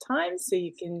one more time so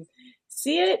you can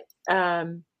see it.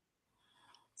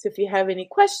 So if you have any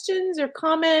questions or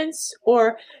comments,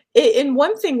 and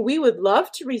one thing we would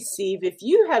love to receive, if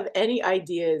you have any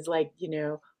ideas, like,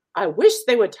 I wish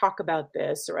they would talk about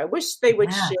this, or I wish they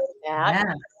would share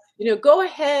that. Go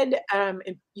ahead. And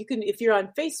you can, if you're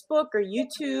on Facebook or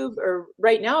YouTube, or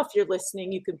right now, if you're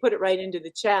listening, you can put it right into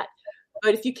the chat.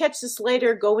 But if you catch this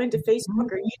later, go into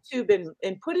Facebook or YouTube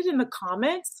and put it in the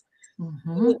comments.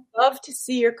 We would love to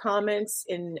see your comments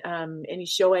and any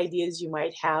show ideas you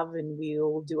might have, and we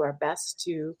will do our best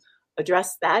to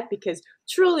address that, because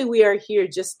truly we are here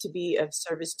just to be of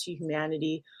service to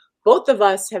humanity. Both of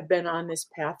us have been on this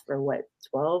path for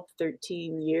 12,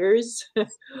 13 years.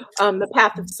 The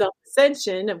path of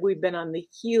self-ascension, we've been on the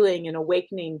healing and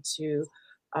awakening to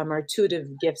our intuitive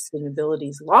gifts and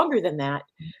abilities longer than that.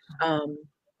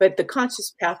 But the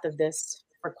conscious path of this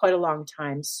for quite a long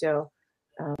time. So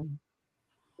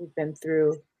we've been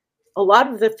through a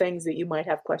lot of the things that you might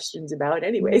have questions about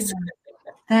anyways.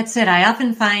 That's it. I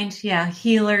often find,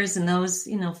 healers and those,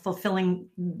 fulfilling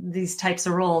these types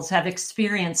of roles have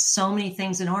experienced so many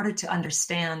things in order to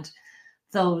understand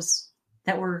those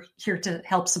that we're here to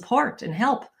help support and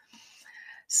help.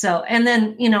 So, and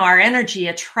then, our energy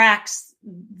attracts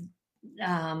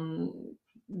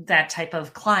that type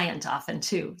of client often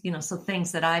too, so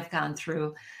things that I've gone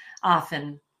through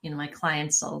often, my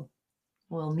clients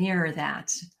will mirror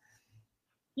that.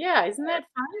 Yeah. Isn't that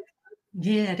fun?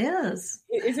 Yeah, it is.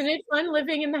 Isn't it fun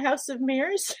living in the house of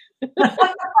mirrors?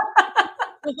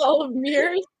 With all of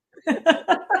mirrors?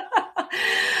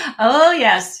 Oh,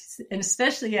 yes. And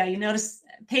especially, you notice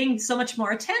paying so much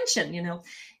more attention,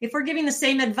 if we're giving the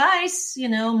same advice,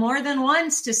 more than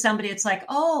once to somebody, it's like,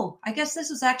 oh, I guess this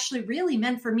was actually really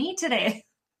meant for me today.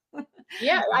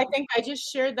 Yeah, I think I just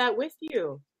shared that with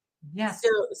you. Yes.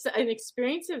 So an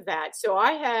experience of that. So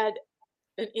I had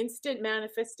an instant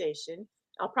manifestation.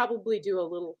 I'll probably do a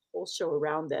little whole show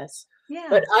around this. Yeah.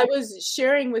 But I was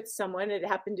sharing with someone, it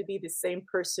happened to be the same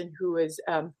person who was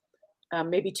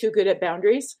maybe too good at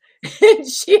boundaries. And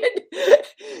she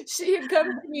had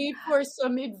come to me for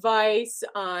some advice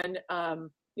on,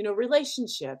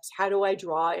 relationships. How do I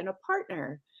draw in a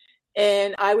partner?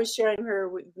 And I was sharing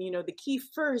her, the key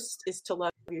first is to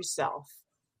love yourself,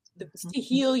 to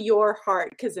heal your heart,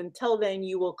 because until then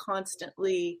you will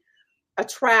constantly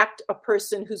attract a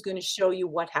person who's going to show you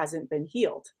what hasn't been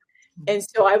healed. And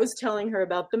so I was telling her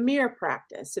about the mirror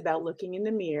practice, about looking in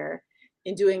the mirror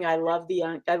and doing, I love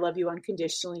you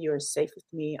unconditionally. You are safe with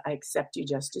me. I accept you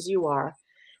just as you are.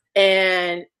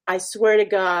 And I swear to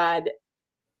God,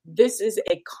 this is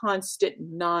a constant,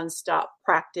 nonstop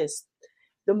practice.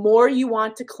 The more you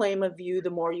want to claim of you, the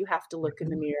more you have to look in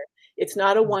the mirror. It's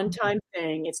not a one-time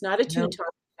thing. It's not a two-time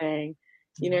thing.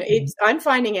 I'm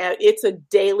finding out it's a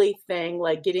daily thing,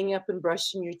 like getting up and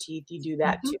brushing your teeth. You do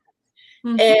that too.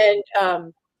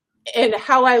 And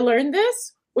how I learned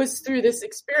this was through this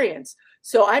experience.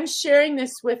 So I'm sharing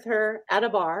this with her at a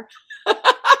bar.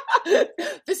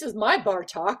 This is my bar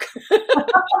talk.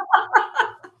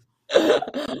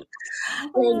 And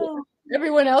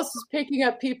everyone else is picking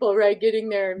up people, right? Getting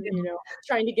their,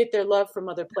 trying to get their love from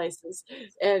other places.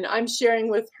 And I'm sharing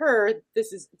with her,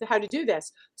 this is how to do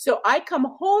this. So I come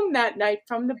home that night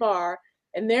from the bar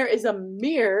and there is a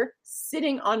mirror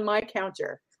sitting on my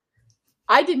counter.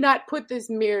 I did not put this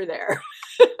mirror there.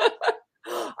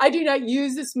 I do not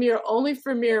use this mirror, only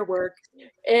for mirror work.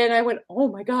 And I went, oh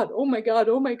my God.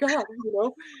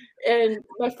 And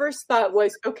my first thought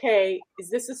was, okay, is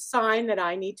this a sign that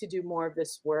I need to do more of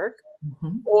this work?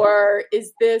 Or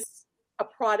is this a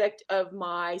product of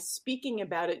my speaking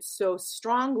about it so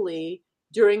strongly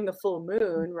during the full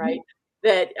moon, right,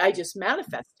 that I just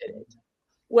manifested it?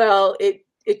 Well,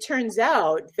 it turns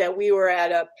out that we were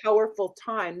at a powerful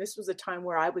time. This was a time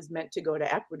where I was meant to go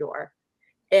to Ecuador.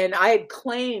 And I had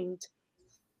claimed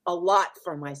a lot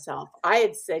for myself. I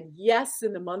had said yes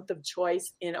in the month of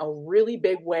choice in a really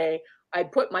big way. I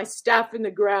put my staff in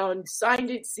the ground, signed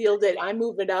it, sealed it. I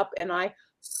moved it up, and I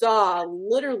saw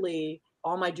literally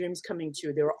all my dreams coming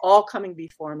true. They were all coming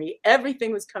before me.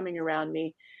 Everything was coming around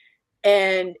me.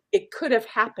 And it could have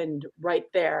happened right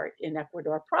there in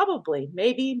Ecuador. Probably,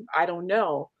 maybe, I don't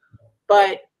know.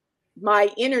 But my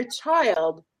inner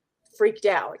child freaked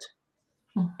out.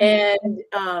 And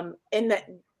that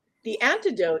the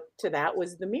antidote to that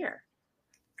was the mirror.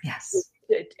 Yes.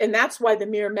 And that's why the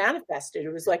mirror manifested.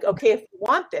 It was like, okay, if you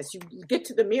want this, you get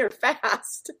to the mirror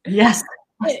fast. Yes.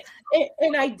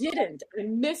 And I didn't.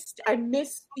 I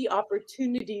missed the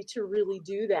opportunity to really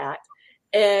do that.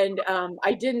 And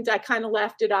I didn't. I kind of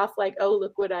laughed it off like, oh,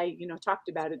 look what I, talked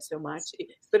about it so much.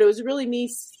 But it was really me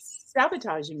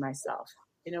sabotaging myself.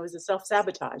 It was a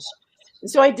self-sabotage. And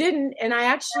so I didn't, and I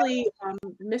actually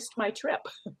missed my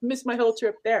whole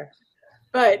trip there.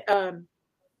 But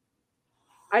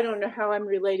I don't know how I'm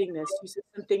relating this. You said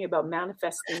something about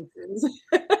manifesting things.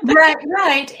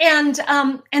 Right.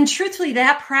 And truthfully,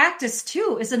 that practice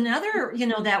too is another,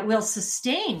 that will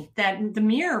sustain, that the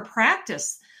mirror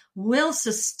practice will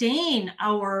sustain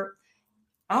our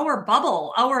our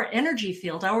bubble, our energy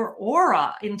field, our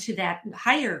aura into that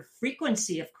higher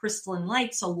frequency of crystalline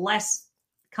light, so less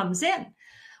comes in.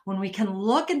 When we can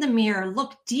look in the mirror,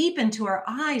 look deep into our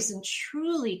eyes and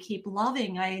truly keep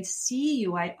loving. I see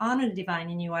you. I honor the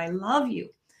divine in you. I love you.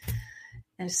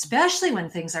 And especially when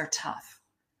things are tough.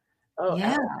 Oh,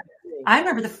 yeah. Absolutely. I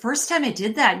remember the first time I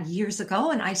did that years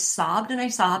ago, and I sobbed and I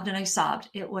sobbed and I sobbed.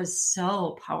 It was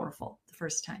so powerful the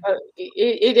first time.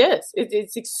 It is.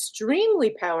 It's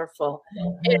extremely powerful.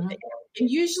 Mm-hmm. And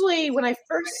usually when I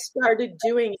first started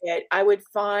doing it, I would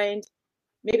find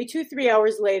maybe 2-3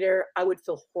 hours later, I would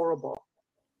feel horrible,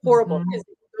 Mm-hmm. because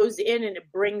it goes in and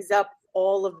it brings up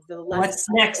all of the What's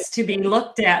next to be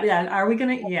looked at? Yeah. Are we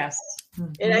going to? Yes.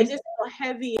 Mm-hmm. And I just feel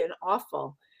heavy and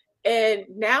awful. And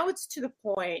now it's to the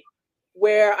point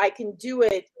where I can do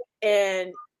it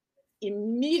and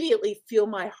immediately feel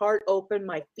my heart open,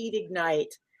 my feet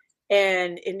ignite,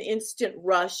 and an instant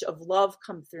rush of love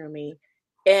come through me.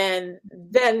 And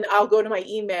then I'll go to my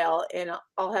email and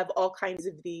I'll have all kinds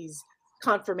of these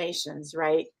confirmations,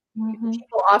 right? Mm-hmm.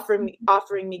 People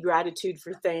offering me gratitude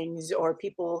for things, or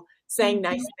people saying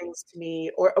nice things to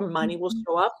me, or money will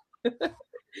show up.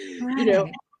 Right.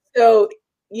 So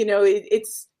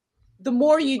it's the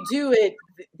more you do it,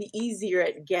 the easier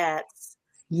it gets.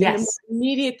 Yes. And the more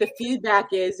immediate the feedback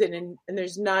is, and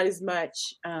there's not as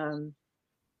much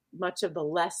of the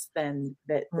less than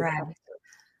that. Right.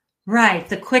 Right.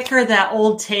 The quicker that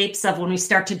old tapes of when we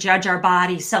start to judge our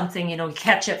body, something, we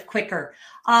catch it quicker.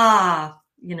 And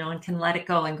can let it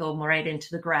go and go right into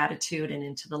the gratitude and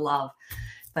into the love.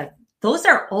 But those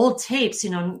are old tapes,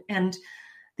 and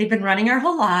they've been running our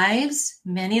whole lives.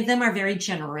 Many of them are very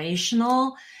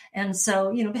generational. And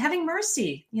so, having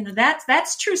mercy,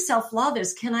 that's true self-love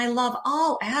is, can I love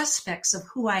all aspects of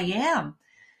who I am?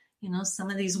 Some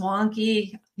of these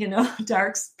wonky,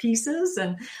 dark pieces,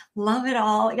 and love it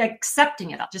all,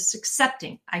 accepting it all, just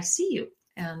accepting. I see you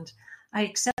and I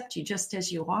accept you just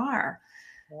as you are.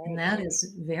 Right. And that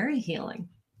is very healing.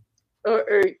 Or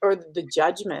the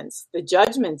judgments. The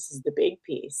judgments is the big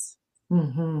piece.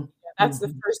 Mm-hmm. That's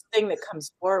the first thing that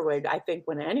comes forward, I think,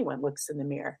 when anyone looks in the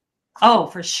mirror. Oh,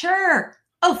 for sure.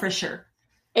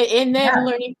 And then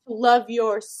learning to love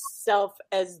yourself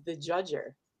as the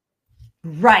judger.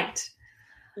 Right.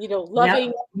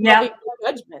 Loving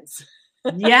judgments.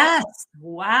 Yes.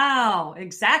 Wow.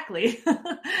 Exactly.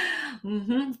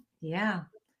 Mm-hmm. Yeah.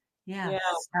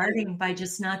 Starting by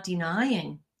just not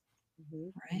denying. Mm-hmm.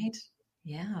 Right.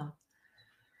 Yeah.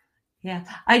 Yeah.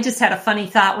 I just had a funny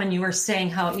thought when you were saying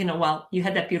how, you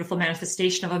had that beautiful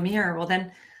manifestation of a mirror. Well,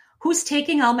 then who's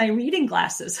taking all my reading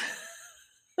glasses?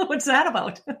 What's that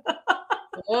about?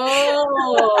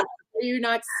 Oh, what are you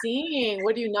not seeing?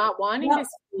 What are you not wanting to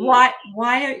see? Why?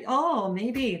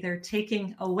 Maybe they're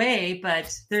taking away,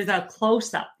 but they're the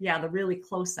close up. Yeah, the really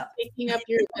close up. Taking up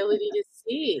your ability to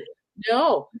see.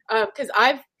 No, because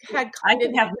I've had. I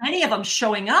can have many of them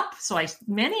showing up, so I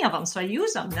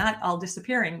use them. Not all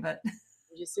disappearing, but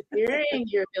disappearing.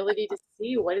 Your ability to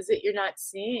see. What is it you're not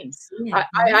seeing?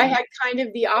 I had kind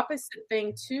of the opposite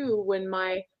thing too when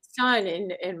my son,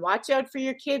 and watch out for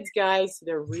your kids, guys.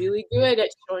 They're really good at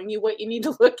showing you what you need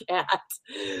to look at.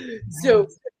 So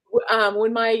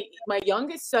when my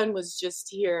youngest son was just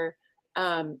here,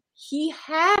 he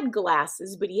had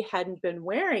glasses, but he hadn't been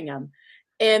wearing them.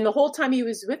 And the whole time he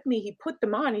was with me, he put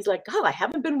them on. He's like, "God, I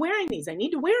haven't been wearing these. I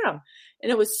need to wear them."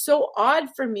 And it was so odd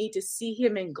for me to see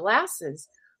him in glasses,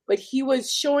 but he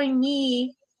was showing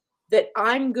me that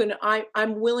I'm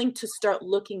willing to start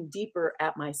looking deeper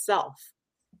at myself.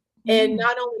 And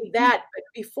not only that, but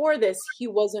before this, he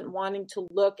wasn't wanting to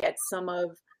look at some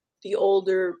of the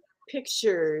older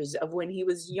pictures of when he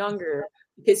was younger,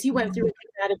 because he went through a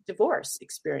traumatic divorce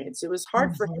experience. It was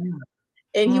hard for him.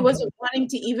 And he wasn't wanting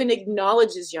to even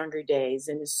acknowledge his younger days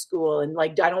in his school. And I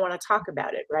don't want to talk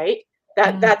about it, right?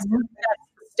 That's the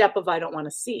step of I don't want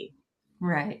to see.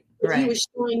 Right. But he was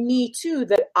showing me too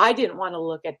that I didn't want to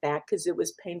look at that because it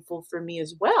was painful for me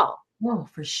as well. Oh,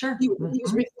 for sure. He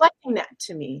was reflecting that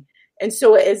to me. And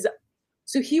so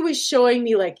he was showing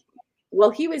me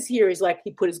he was here. He's like,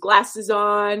 he put his glasses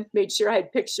on, made sure I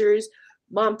had pictures.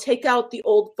 Mom, take out the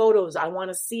old photos. I want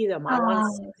to see them. I want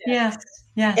to see them.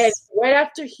 Yes. And right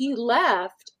after he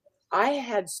left, I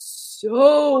had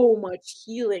so much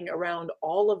healing around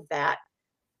all of that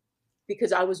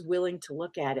because I was willing to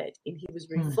look at it, and he was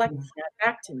reflecting that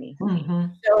back to me.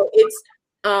 So it's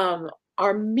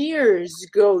our mirrors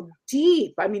go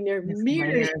deep. I mean, they're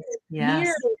mirrors,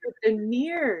 mirrors within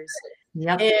mirrors.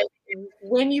 Yep. And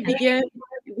when you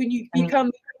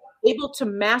become able to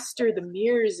master the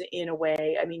mirrors in a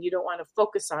way, I mean, you don't want to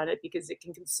focus on it because it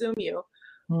can consume you.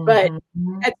 But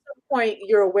at some point,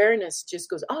 your awareness just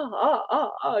goes,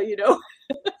 you know.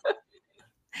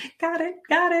 Got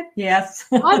it. Yes.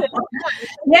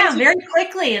 Yeah, very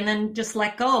quickly. And then just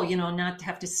let go, you know, not to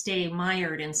have to stay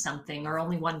mired in something or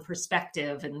only one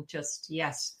perspective, and just,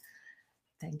 yes.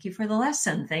 Thank you for the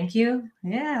lesson. Thank you.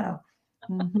 Yeah.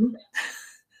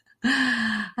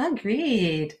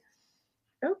 Agreed.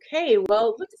 Okay. Well,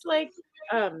 it looks like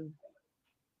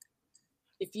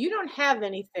if you don't have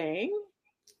anything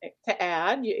to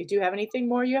add, do you have anything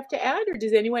more you have to add, or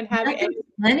does anyone have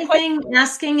anything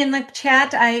asking in the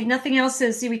chat? Nothing else.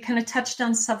 We kind of touched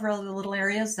on several of the little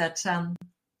areas that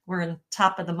were on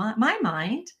top of my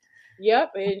mind.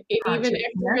 Yep, and even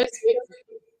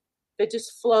that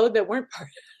just flowed that weren't part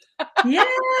of it.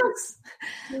 Yes.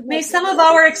 May some of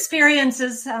our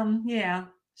experiences,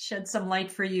 shed some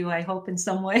light for you, I hope, in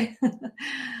some way.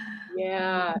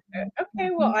 Yeah.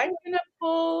 Okay. Well, I'm gonna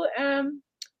pull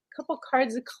couple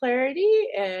cards of clarity,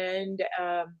 and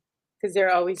because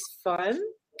they're always fun.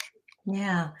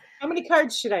 Yeah. How many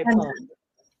cards should I pull?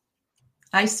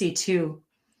 I see 2.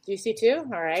 Do you see 2?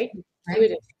 All right. 2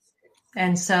 it is.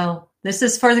 And so this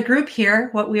is for the group here,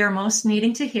 what we are most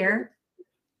needing to hear.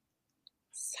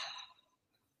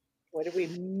 What are we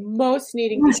most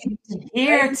needing to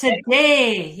hear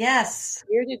today? Yes.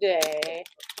 Here today.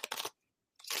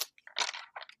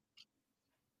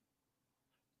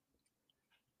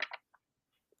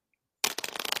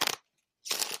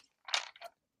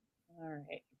 All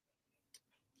right.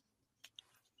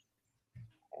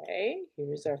 Okay,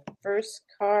 here's our first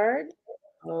card.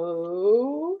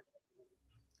 Oh,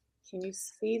 can you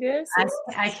see this?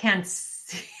 I can't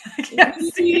see. I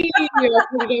can't see. I'll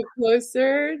put it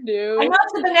closer. No. I know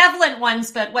the benevolent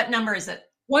ones, but what number is it?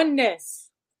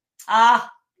 Oneness.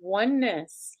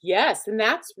 Oneness. Yes, and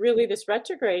that's really this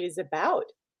retrograde is about.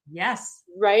 Yes.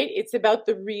 Right? It's about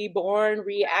the reborn,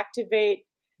 reactivate.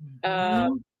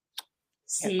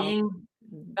 Seeing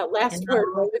that last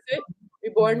word, what was it?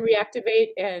 Reborn, reactivate,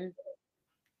 and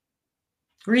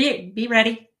be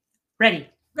ready. Ready.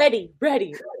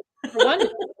 Oneness.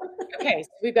 Okay, so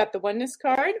we've got the oneness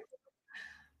card.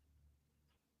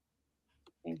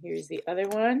 And here's the other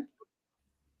one.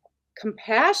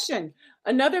 Compassion.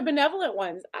 Another benevolent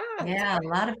one. Yeah, a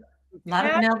lot of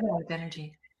benevolent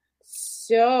energy.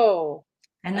 So.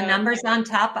 And the numbers on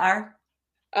top are?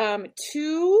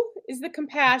 2 is the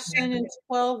compassion and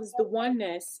 12 is the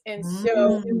oneness. And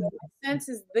so in the sense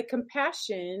is the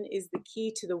compassion is the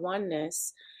key to the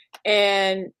oneness.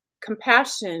 And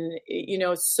compassion, you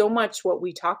know, so much what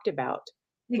we talked about.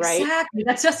 Right? Exactly.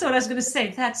 That's just what I was going to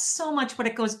say. That's so much what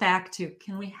it goes back to.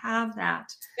 Can we have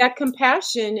that? That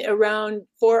compassion around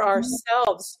for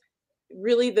ourselves,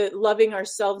 really the loving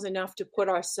ourselves enough to put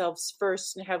ourselves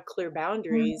first and have clear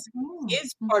boundaries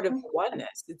is part of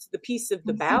oneness. It's the piece of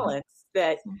the balance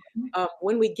that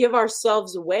when we give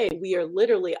ourselves away, we are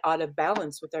literally out of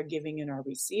balance with our giving and our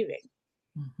receiving.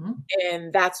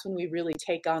 And that's when we really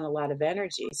take on a lot of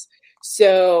energies.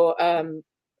 So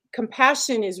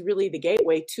compassion is really the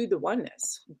gateway to the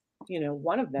oneness, you know,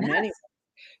 one of them anyway.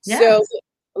 So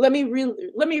let me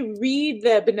read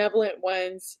the benevolent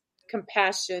ones.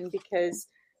 Compassion, because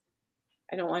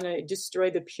I don't want to destroy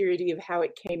the purity of how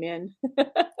it came in.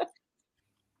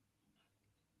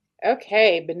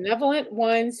 Okay, benevolent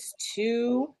ones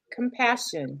to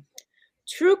compassion.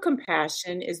 True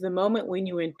compassion is the moment when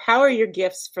you empower your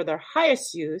gifts for their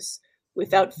highest use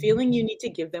without feeling you need to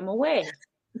give them away.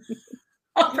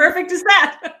 How perfect is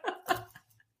that?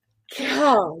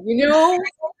 Oh, you know,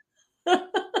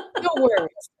 no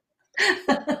words.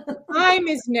 Time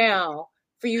is now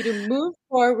for you to move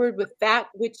forward with that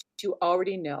which you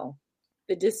already know.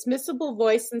 The dismissible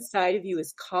voice inside of you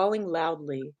is calling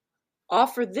loudly.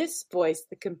 Offer this voice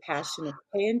the compassion of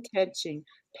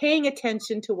paying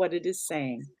attention to what it is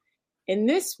saying. In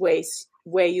this way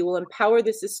you will empower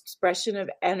this expression of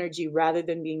energy rather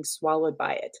than being swallowed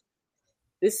by it.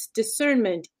 This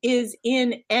discernment is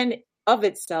in and of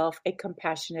itself a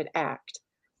compassionate act.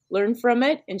 Learn from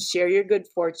it and share your good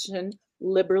fortune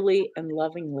liberally and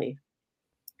lovingly.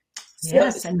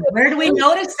 Yes, and where do we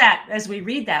notice that as we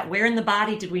read that? Where in the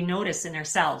body did we notice in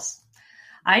ourselves?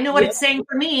 I know what it's saying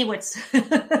for me. What's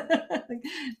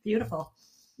beautiful.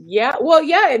 Yeah, well,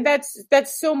 yeah, and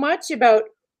that's so much about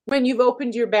when you've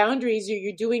opened your boundaries,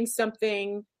 you're doing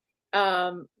something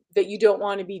that you don't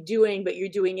want to be doing, but you're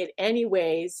doing it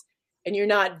anyways, and you're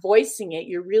not voicing it.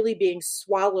 You're really being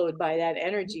swallowed by that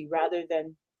energy rather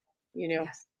than, you know.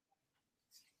 Yes.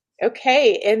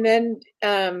 Okay, and then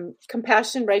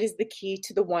compassion, right, is the key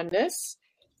to the oneness.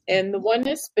 And the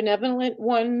oneness, benevolent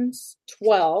ones,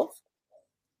 12.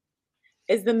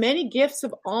 As the many gifts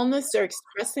of allness are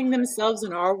expressing themselves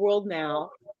in our world now,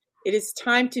 it is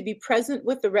time to be present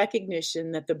with the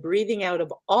recognition that the breathing out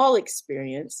of all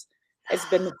experience has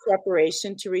been the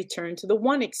preparation to return to the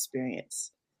one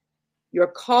experience. Your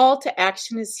call to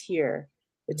action is here.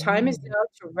 The time is now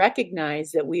to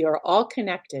recognize that we are all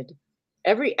connected.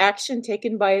 Every action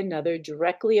taken by another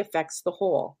directly affects the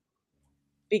whole.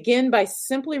 Begin by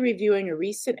simply reviewing a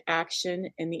recent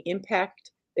action and the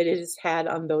impact that it has had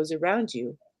on those around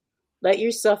you. Let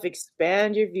yourself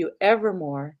expand your view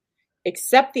evermore.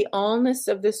 Accept the allness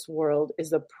of this world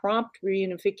as a prompt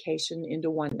reunification into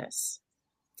oneness.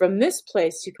 From this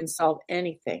place, you can solve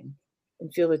anything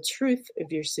and feel the truth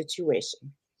of your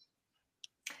situation.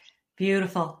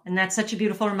 Beautiful. And that's such a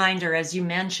beautiful reminder, as you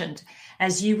mentioned,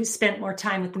 as you spent more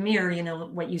time with the mirror,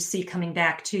 what you see coming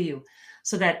back to you,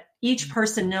 so that each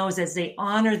person knows as they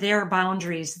honor their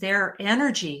boundaries, their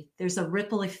energy, there's a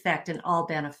ripple effect and all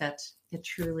benefit. It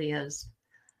truly is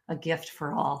a gift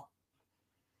for all.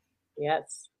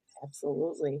 Yes,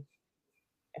 absolutely.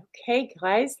 Okay,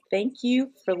 guys, thank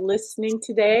you for listening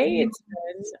today. It's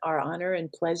been our honor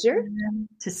and pleasure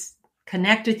to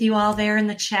connect with you all there in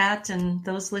the chat, and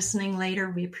those listening later.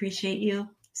 We appreciate you.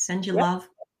 Send you love.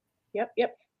 Yep.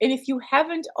 And if you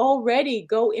haven't already,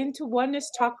 go into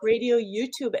Oneness Talk Radio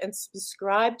YouTube and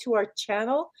subscribe to our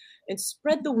channel and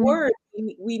spread the word.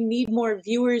 We need more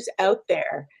viewers out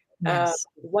there. Yes.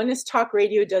 Oneness Talk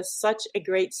Radio does such a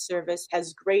great service,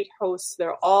 has great hosts.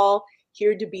 They're all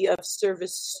here to be of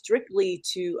service strictly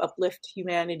to uplift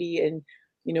humanity and,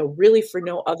 really for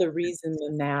no other reason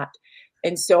than that.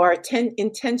 And so our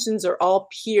intentions are all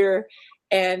pure.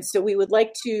 And so we would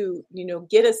like to,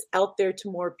 get us out there to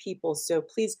more people. So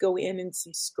please go in and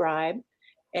subscribe.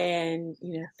 And,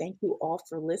 thank you all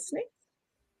for listening.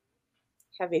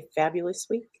 Have a fabulous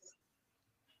week.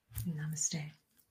 Namaste.